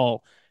broken at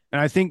all, and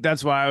I think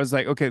that's why I was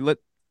like, okay,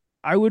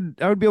 I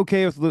would be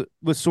okay with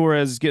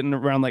Soares getting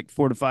around like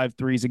 4 to 5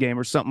 threes a game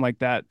or something like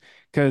that,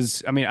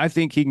 because I mean, I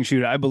think he can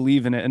shoot it. I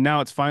believe in it, and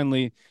now it's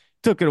finally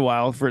took it a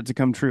while for it to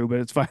come true, but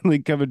it's finally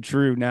coming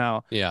true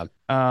now. Yeah.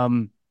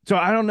 So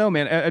I don't know,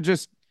 man.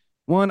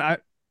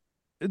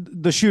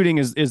 The shooting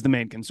is the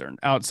main concern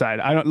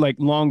outside. I don't like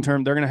long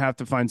term. They're going to have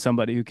to find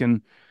somebody who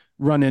can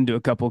run into a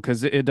couple,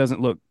 because it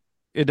doesn't look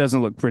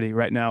pretty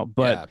right now.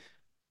 But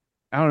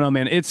I don't know,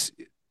 man.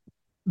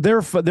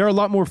 They're a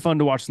lot more fun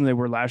to watch than they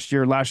were last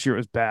year. Last year it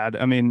was bad.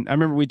 I mean, I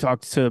remember we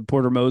talked to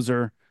Porter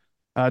Moser,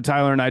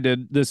 Tyler and I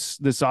did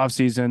this off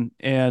season,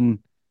 and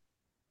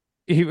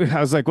I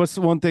was like, what's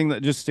the one thing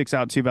that just sticks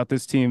out to you about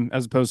this team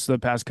as opposed to the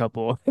past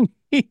couple? And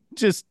he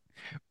just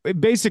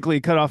basically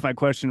cut off my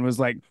question, was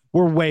like,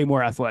 we're way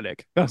more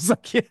athletic. I was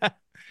like, yeah. I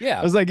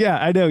Yeah. was like, yeah,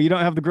 I know. You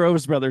don't have the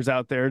Groves brothers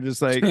out there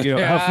just like,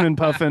 huffing and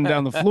puffing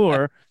down the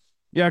floor.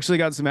 You actually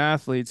got some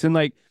athletes. And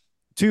like,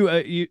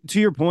 to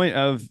your point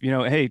of,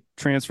 hey,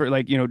 transfer,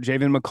 like,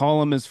 Javen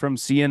McCollum is from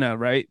Siena,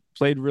 right?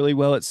 Played really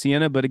well at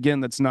Siena. But again,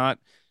 that's not,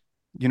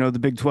 the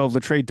Big 12.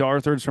 Latrey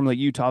Darthur's from like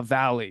Utah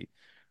Valley,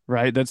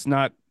 right? That's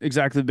not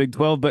exactly the Big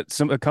 12, but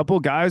a couple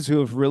guys who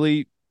have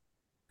really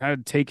kind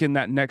of taken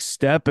that next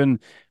step and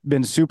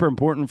been super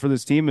important for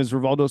this team is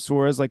Rivaldo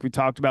Suarez, like we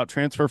talked about,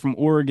 transfer from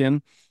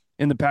Oregon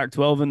in the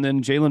Pac-12, and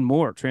then Jalen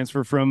Moore,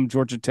 transfer from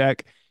Georgia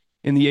Tech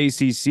in the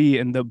ACC.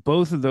 And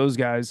both of those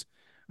guys,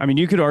 I mean,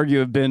 you could argue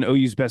have been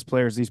OU's best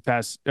players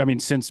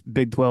since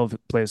Big 12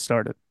 play has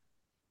started.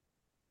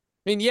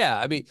 I mean, yeah.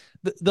 I mean,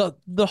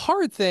 the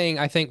hard thing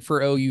I think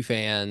for OU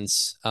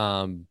fans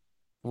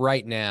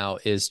right now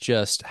is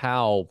just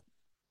how.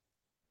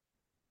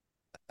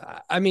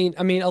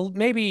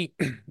 Maybe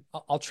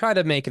I'll try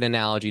to make an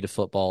analogy to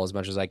football as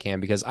much as I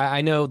can, because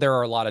I know there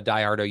are a lot of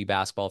diehard OU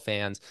basketball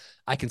fans.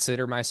 I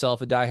consider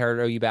myself a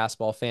diehard OU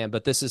basketball fan,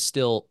 but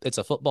it's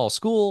a football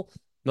school.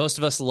 Most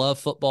of us love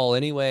football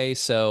anyway,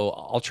 so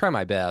I'll try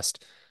my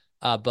best.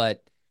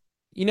 But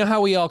you know how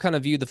we all kind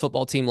of viewed the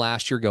football team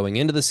last year going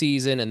into the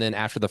season, and then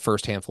after the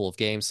first handful of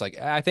games, like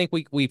I think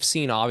we've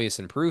seen obvious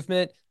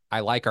improvement. I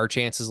like our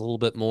chances a little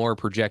bit more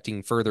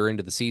projecting further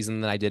into the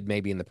season than I did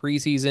maybe in the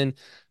preseason.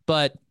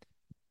 But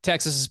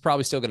Texas is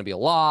probably still going to be a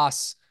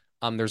loss.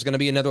 There's going to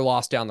be another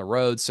loss down the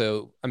road.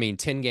 So, I mean,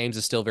 10 games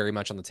is still very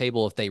much on the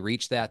table. If they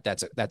reach that,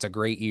 that's a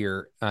great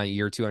year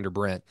two under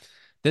Brent.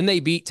 Then they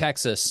beat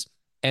Texas,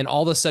 and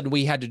all of a sudden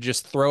we had to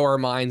just throw our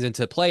minds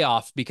into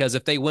playoff, because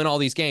if they win all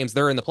these games,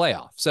 they're in the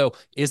playoff. So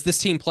is this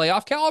team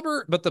playoff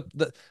caliber? But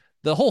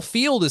the whole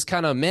field is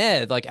kind of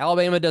meh. Like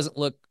Alabama doesn't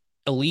look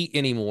elite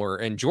anymore,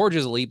 and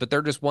Georgia's elite, but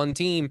they're just one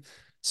team.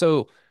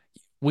 So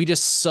we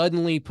just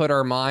suddenly put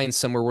our minds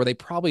somewhere where they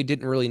probably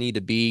didn't really need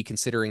to be,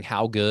 considering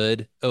how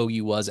good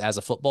OU was as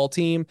a football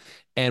team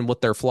and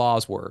what their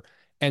flaws were.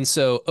 And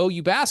so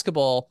OU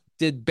basketball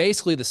did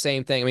basically the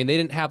same thing. I mean, they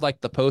didn't have like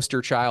the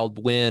poster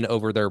child win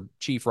over their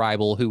chief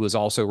rival, who was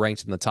also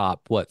ranked in the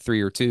top,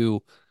 3 or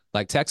 2,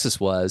 like Texas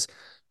was.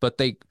 But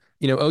they,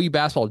 OU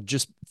basketball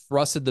just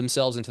thrusted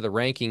themselves into the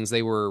rankings.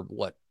 They were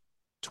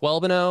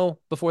 12-0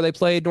 before they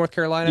played North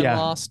Carolina and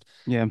lost.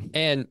 Yeah.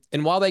 And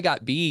while they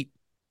got beat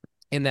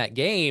in that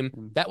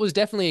game, that was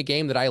definitely a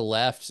game that I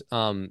left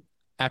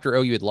after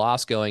OU had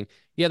lost going,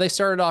 yeah, they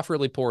started off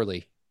really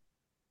poorly.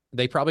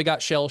 They probably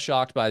got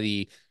shell-shocked by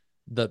the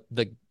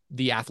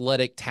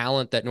athletic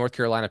talent that North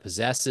Carolina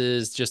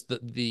possesses, just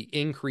the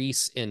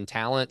increase in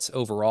talent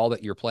overall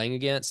that you're playing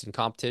against in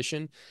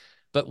competition.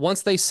 But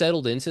once they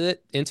settled into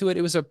it,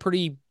 it was a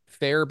pretty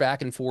fair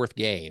back and forth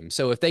game.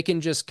 So if they can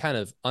just kind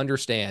of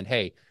understand,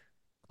 hey,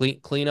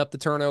 clean up the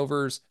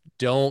turnovers,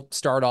 don't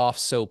start off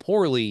so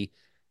poorly,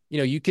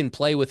 you can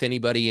play with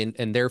anybody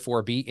and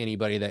therefore beat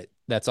anybody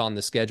that's on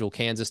the schedule.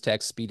 Kansas,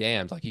 Texas, be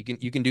damned. Like you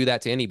can do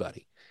that to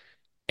anybody.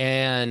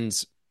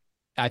 And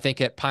I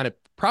think it kind of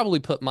probably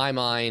put my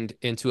mind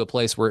into a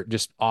place where it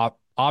just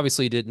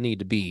obviously didn't need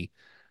to be,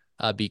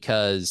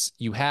 because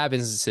you have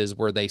instances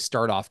where they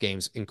start off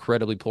games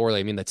incredibly poorly.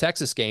 I mean, the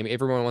Texas game,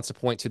 everyone wants to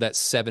point to that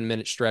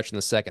 7-minute stretch in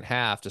the second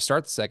half to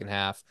start the second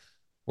half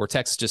where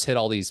Texas just hit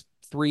all these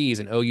threes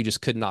and OU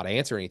just could not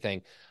answer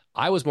anything.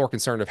 I was more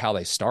concerned of how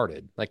they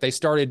started. Like they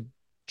started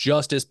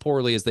just as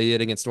poorly as they did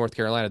against North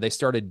Carolina. They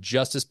started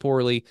just as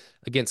poorly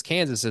against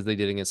Kansas as they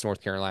did against North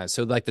Carolina.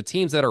 So like the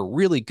teams that are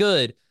really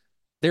good,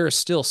 there is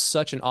still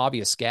such an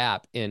obvious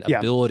gap in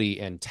ability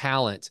and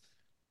talent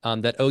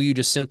that OU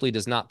just simply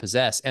does not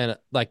possess. And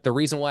like the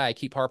reason why I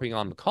keep harping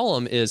on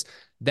McCollum is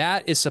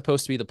that is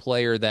supposed to be the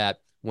player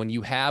that when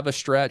you have a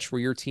stretch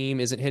where your team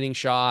isn't hitting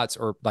shots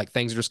or like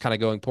things are just kind of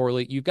going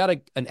poorly, you've got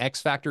an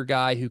X factor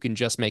guy who can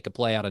just make a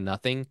play out of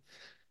nothing.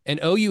 And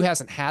OU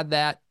hasn't had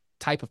that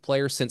type of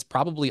player since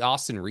probably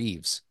Austin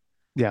Reeves.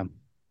 Yeah.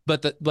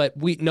 But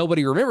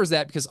nobody remembers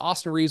that because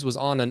Austin Reeves was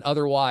on an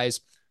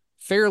otherwise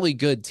fairly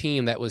good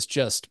team that was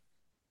just,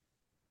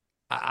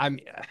 mow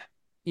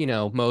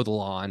the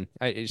lawn.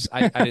 I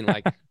didn't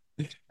like,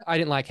 I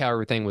didn't like how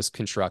everything was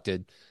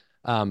constructed.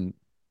 Yeah,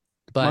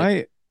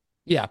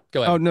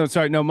 go ahead. Oh no,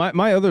 sorry. No,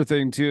 my other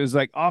thing too is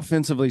like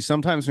offensively,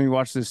 sometimes when you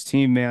watch this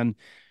team, man,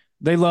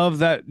 they love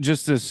that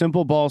just a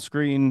simple ball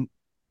screen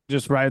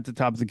just right at the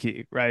top of the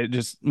key, right?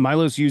 Just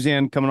Milos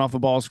Uzan coming off a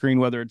ball screen,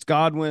 whether it's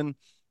Godwin,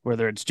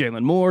 whether it's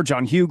Jalen Moore,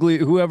 John Hughley,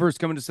 whoever's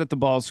coming to set the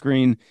ball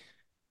screen.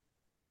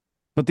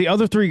 But the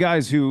other three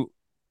guys who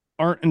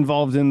aren't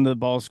involved in the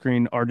ball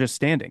screen are just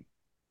standing.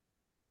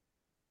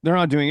 They're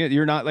not doing it.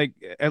 You're not like,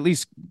 at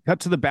least cut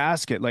to the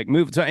basket, like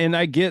move. And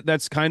I get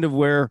that's kind of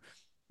where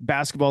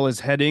basketball is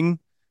heading,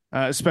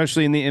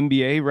 especially in the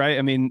NBA, right?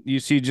 I mean, you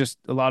see just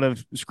a lot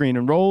of screen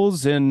and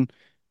rolls and,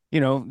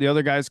 the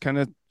other guys kind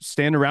of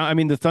stand around. I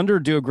mean, the Thunder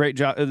do a great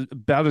job,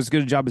 about as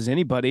good a job as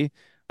anybody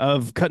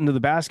of cutting to the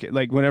basket.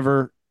 Like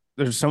whenever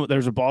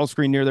there's a ball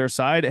screen near their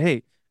side.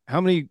 Hey, how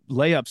many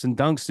layups and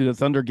dunks do the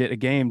Thunder get a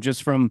game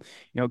just from,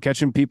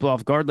 catching people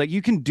off guard? Like,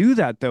 you can do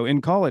that though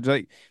in college.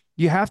 Like,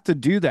 you have to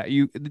do that.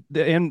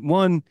 And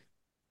one,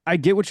 I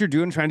get what you're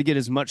doing, trying to get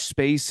as much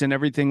space and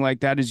everything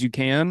like that as you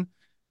can,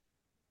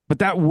 but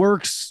that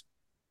works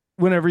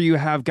whenever you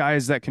have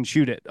guys that can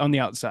shoot it on the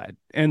outside.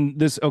 And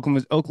this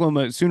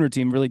Oklahoma Sooner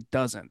team really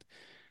doesn't.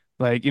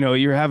 Like,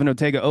 you're having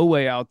Otega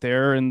Oweh out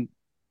there, and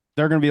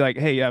they're going to be like,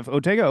 hey, yeah, if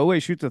Otega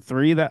Oweh shoots a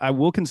three, that I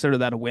will consider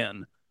that a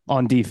win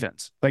on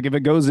defense. Like, if it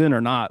goes in or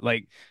not,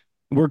 like,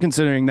 we're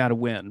considering that a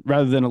win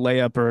rather than a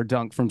layup or a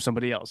dunk from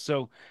somebody else.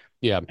 So,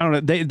 Yeah. I don't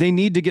know. They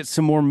need to get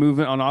some more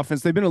movement on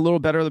offense. They've been a little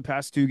better the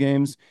past two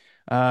games.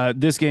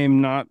 This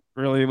game, not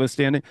really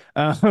withstanding,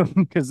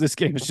 because this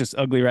game is just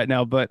ugly right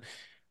now. But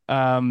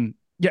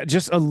yeah,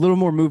 just a little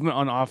more movement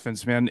on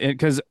offense, man.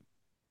 Because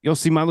you'll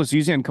see Milos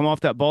Uzian come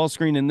off that ball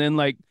screen, and then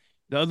like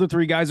the other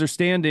three guys are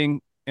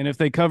standing, and if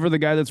they cover the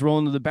guy that's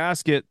rolling to the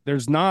basket,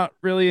 there's not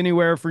really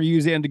anywhere for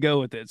Uzian to go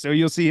with it. So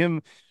you'll see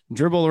him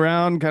dribble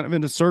around kind of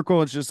in a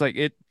circle. It's just like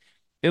it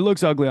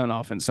looks ugly on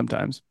offense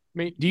sometimes. I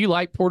mean, do you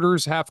like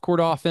Porter's half-court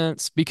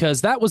offense?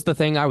 Because that was the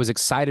thing I was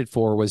excited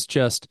for, was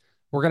just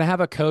we're going to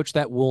have a coach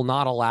that will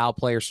not allow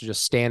players to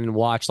just stand and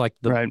watch. Like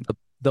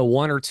the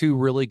one or two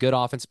really good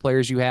offense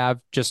players you have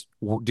just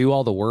do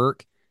all the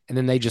work, and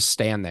then they just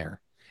stand there.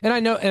 And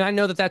I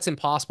know that that's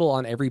impossible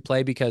on every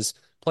play because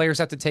players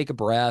have to take a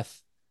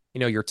breath.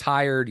 You're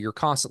tired, you're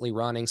constantly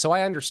running. So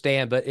I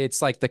understand, but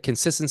it's like the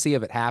consistency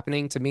of it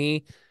happening to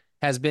me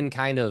has been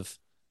kind of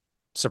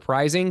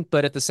surprising,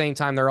 but at the same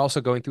time, they're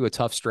also going through a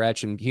tough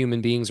stretch, and human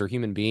beings are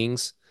human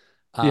beings.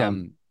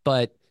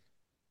 But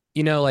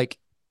like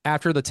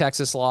after the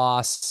Texas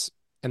loss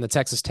and the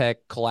Texas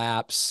Tech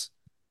collapse,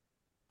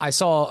 I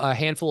saw a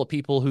handful of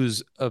people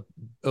whose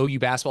OU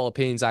basketball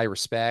opinions I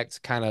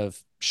respect kind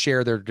of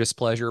share their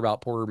displeasure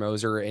about Porter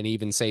Moser and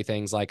even say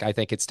things like, I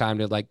think it's time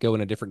to like go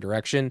in a different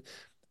direction.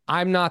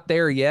 I'm not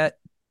there yet.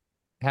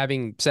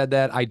 Having said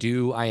that, I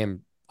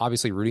am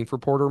obviously rooting for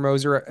Porter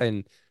Moser,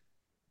 and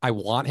I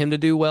want him to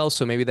do well,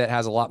 so maybe that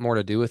has a lot more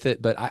to do with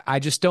it. But I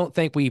just don't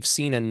think we've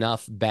seen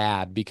enough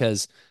bad,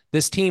 because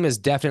this team has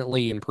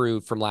definitely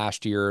improved from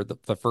last year,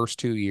 the first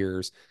 2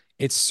 years.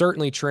 It's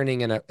certainly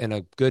trending in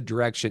a good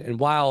direction. And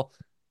while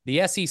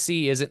the SEC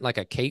isn't like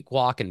a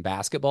cakewalk in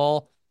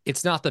basketball,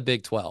 it's not the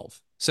Big 12.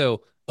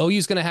 So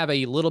OU's going to have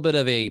a little bit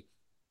of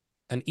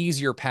an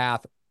easier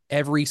path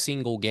every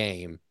single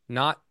game.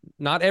 Not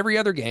every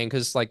other game,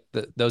 because like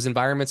those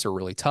environments are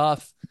really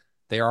tough.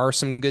 There are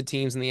some good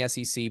teams in the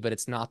SEC, but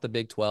it's not the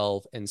Big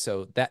 12. And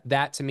so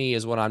that to me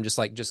is what I'm just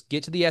like, just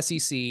get to the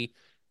SEC,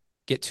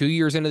 get 2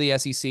 years into the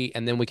SEC,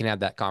 and then we can have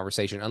that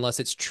conversation,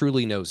 unless it's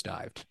truly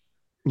nosedived.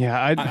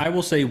 Yeah, I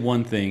will say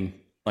one thing.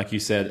 Like you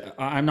said,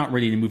 I'm not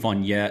ready to move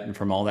on yet. And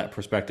from all that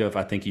perspective,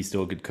 I think he's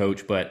still a good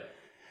coach, but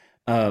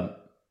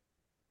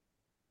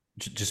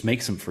just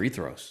make some free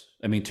throws.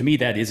 I mean, to me,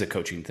 that is a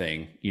coaching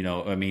thing.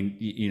 I mean,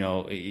 you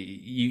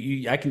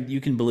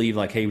can believe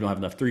like, hey, we don't have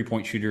enough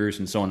 3-point shooters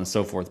and so on and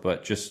so forth,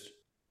 but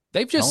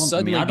they've just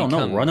suddenly I don't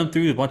know, run them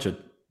through a bunch of,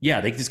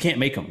 they just can't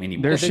make them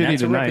anymore. They're shitty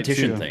That's a tonight,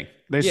 repetition too. thing.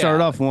 They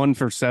started off 1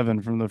 for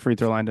 7 from the free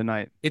throw line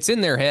tonight. It's in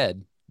their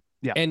head.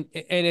 Yeah. And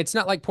it's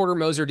not like Porter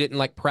Moser didn't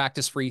like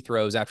practice free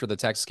throws after the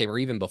Texas game or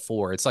even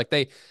before. It's like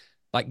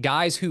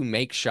guys who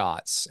make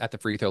shots at the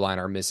free throw line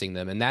are missing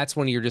them. And that's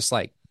when you're just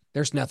like,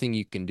 there's nothing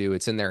you can do.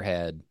 It's in their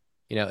head.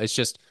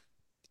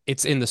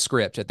 It's in the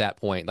script at that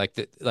point. Like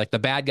the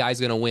bad guy's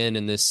going to win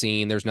in this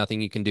scene. There's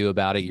nothing you can do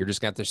about it. You're just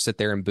going to have to sit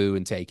there and boo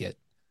and take it.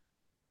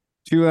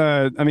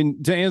 To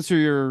answer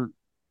your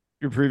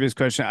previous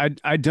question,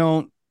 I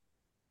don't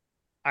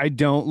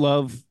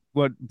love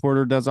what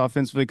Porter does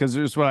offensively, because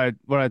there's what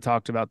I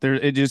talked about there.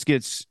 It just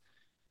gets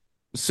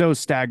so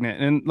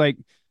stagnant, and like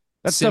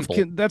that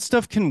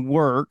stuff can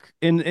work,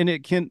 and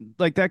it can,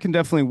 like, that can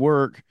definitely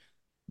work.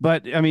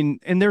 But I mean,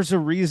 and there's a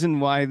reason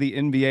why the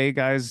NBA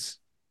guys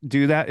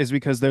do that, is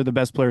because they're the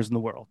best players in the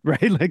world,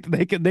 right? Like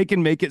they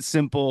can make it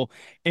simple,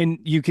 and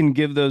you can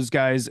give those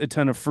guys a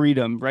ton of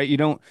freedom, right? You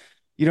don't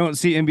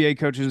see NBA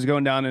coaches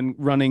going down and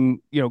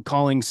running,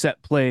 calling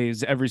set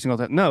plays every single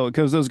time. No,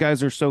 because those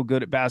guys are so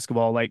good at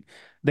basketball. Like,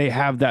 they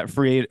have that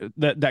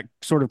that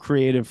sort of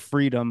creative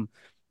freedom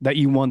that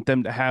you want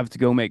them to have to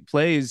go make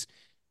plays.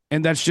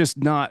 And that's just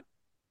not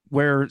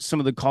where some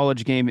of the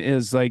college game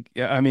is. Like,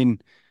 I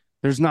mean,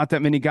 there's not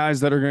that many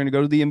guys that are going to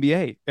go to the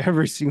NBA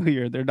every single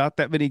year. There are not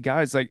that many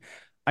guys. Like,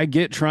 I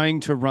get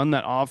trying to run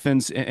that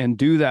offense and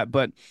do that,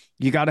 but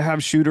you got to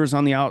have shooters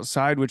on the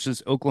outside, which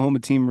this Oklahoma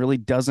team really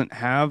doesn't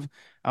have,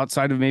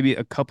 outside of maybe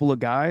a couple of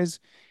guys.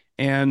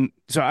 And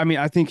so, I mean,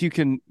 I think you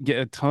can get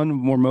a ton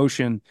more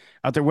motion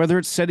out there, whether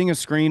it's setting a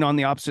screen on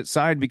the opposite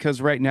side,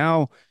 because right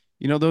now,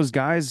 those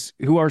guys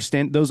who are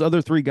those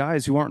other three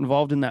guys who aren't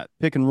involved in that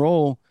pick and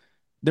roll,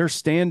 they're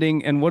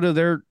standing, and what are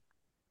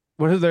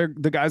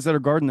the guys that are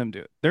guarding them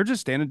do? They're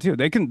just standing too.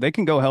 They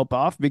can go help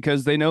off,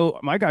 because they know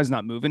my guy's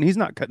not moving. He's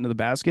not cutting to the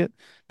basket.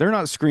 They're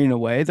not screening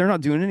away. They're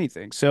not doing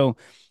anything. So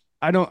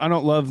I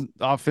don't love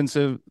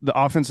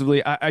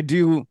offensively. I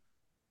do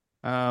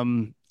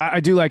I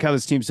do like how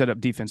this team's set up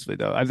defensively,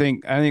 though. I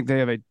think they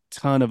have a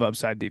ton of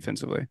upside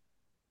defensively.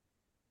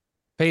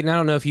 Peyton, I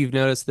don't know if you've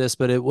noticed this,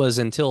 but it was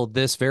until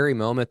this very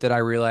moment that I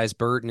realized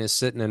Burton is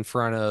sitting in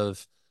front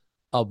of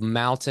a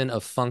mountain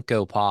of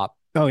Funko Pop.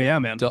 Oh yeah,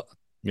 man.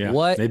 Yeah,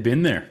 What? They've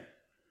been there.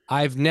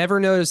 I've never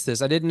noticed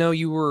this. I didn't know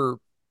you were.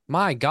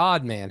 My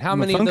God, man, how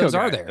many of those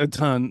are there? A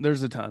ton.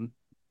 There's a ton.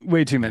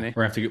 Way too many. We're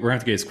gonna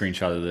have to get a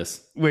screenshot of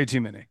this. Way too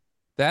many.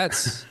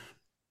 That's.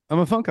 I'm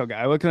a Funko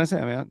guy. What can I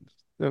say?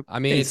 I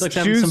mean, it's like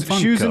shoes, some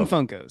Funko. shoes and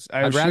Funkos.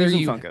 I'd rather shoes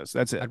and you- Funkos.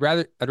 That's it. I'd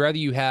rather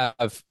you have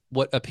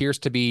what appears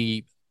to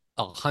be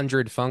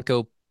 100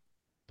 Funko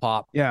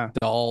Pop Yeah.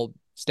 doll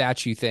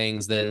statue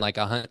things than like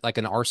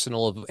an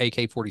arsenal of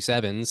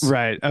AK-47s.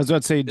 Right. I was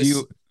about to say,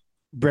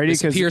 Brady?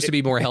 This appears to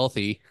be more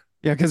healthy.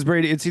 Yeah, because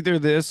Brady, it's either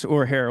this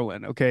or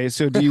heroin. Okay,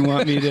 so do you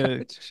want me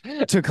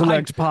to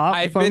collect pop?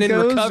 I've been in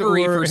Funkos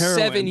recovery or for heroin?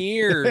 7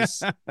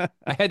 years. I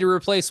had to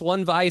replace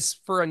one vice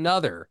for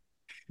another.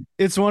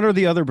 It's one or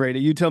the other, Brady.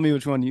 You tell me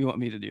which one you want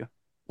me to do.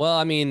 Well,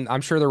 I mean, I'm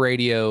sure the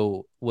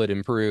radio would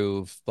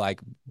improve like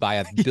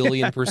by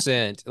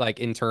 1,000,000,000%, like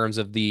in terms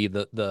of the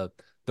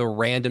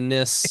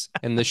randomness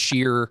and the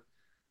sheer,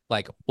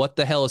 like, what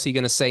the hell is he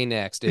going to say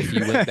next if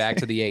you went back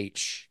to the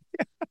H?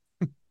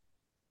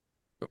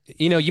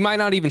 You know, you might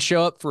not even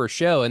show up for a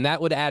show, and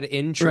that would add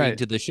intrigue Right.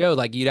 to the show.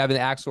 Like you'd have an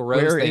Axl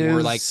Rose Where thing where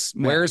is like,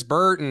 Matt? where's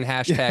Burton?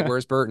 Hashtag Yeah.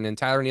 where's Burton? And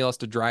Tyler Neal has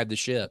to drive the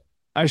ship.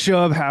 I show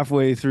up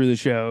halfway through the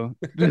show.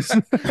 Just-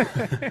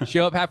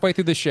 Show up halfway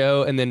through the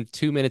show, and then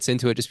 2 minutes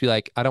into it, just be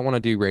like, I don't want to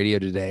do radio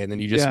today. And then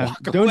you just yeah.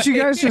 walk away. Don't you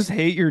guys just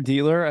hate your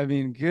dealer? I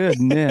mean,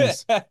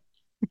 goodness.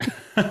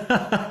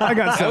 I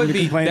got something to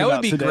complain that about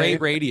would be today.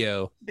 great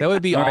radio. That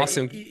would be All right.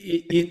 awesome.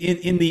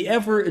 In the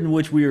effort in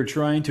which we are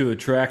trying to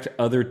attract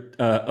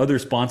other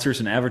sponsors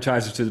and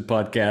advertisers to the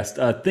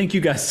podcast, thank you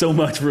guys so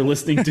much for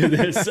listening to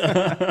this.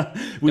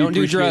 We Don't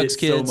do appreciate drugs, it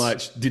kids. so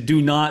much.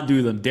 Do not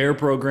do them. Dare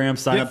program.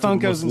 Sign Get up to the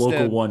most Funkos local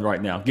instead. one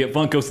right now. Get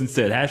Funkos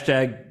instead.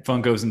 Hashtag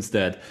Funkos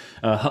instead.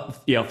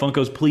 Yeah,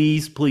 Funkos,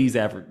 please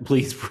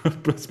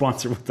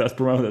sponsor with us,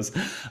 promote us.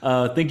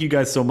 Thank you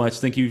guys so much.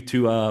 Thank you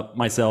to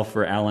myself,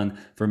 for Alan,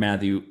 for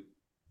Matthew.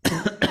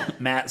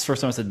 Matt,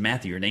 first time I said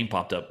Matthew, your name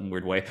popped up in a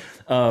weird way.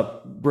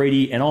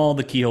 Brady and all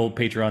the Keyhole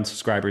Patreon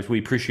subscribers, we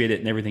appreciate it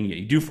and everything that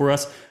you do for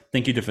us.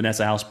 Thank you to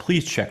Vanessa House.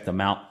 Please check them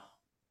out.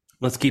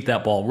 Let's keep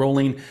that ball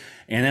rolling.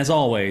 And as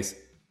always,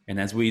 and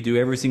as we do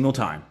every single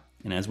time,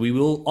 and as we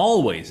will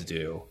always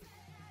do,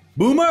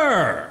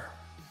 Boomer!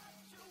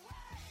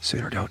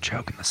 Sooner don't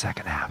choke in the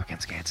second half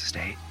against Kansas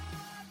State.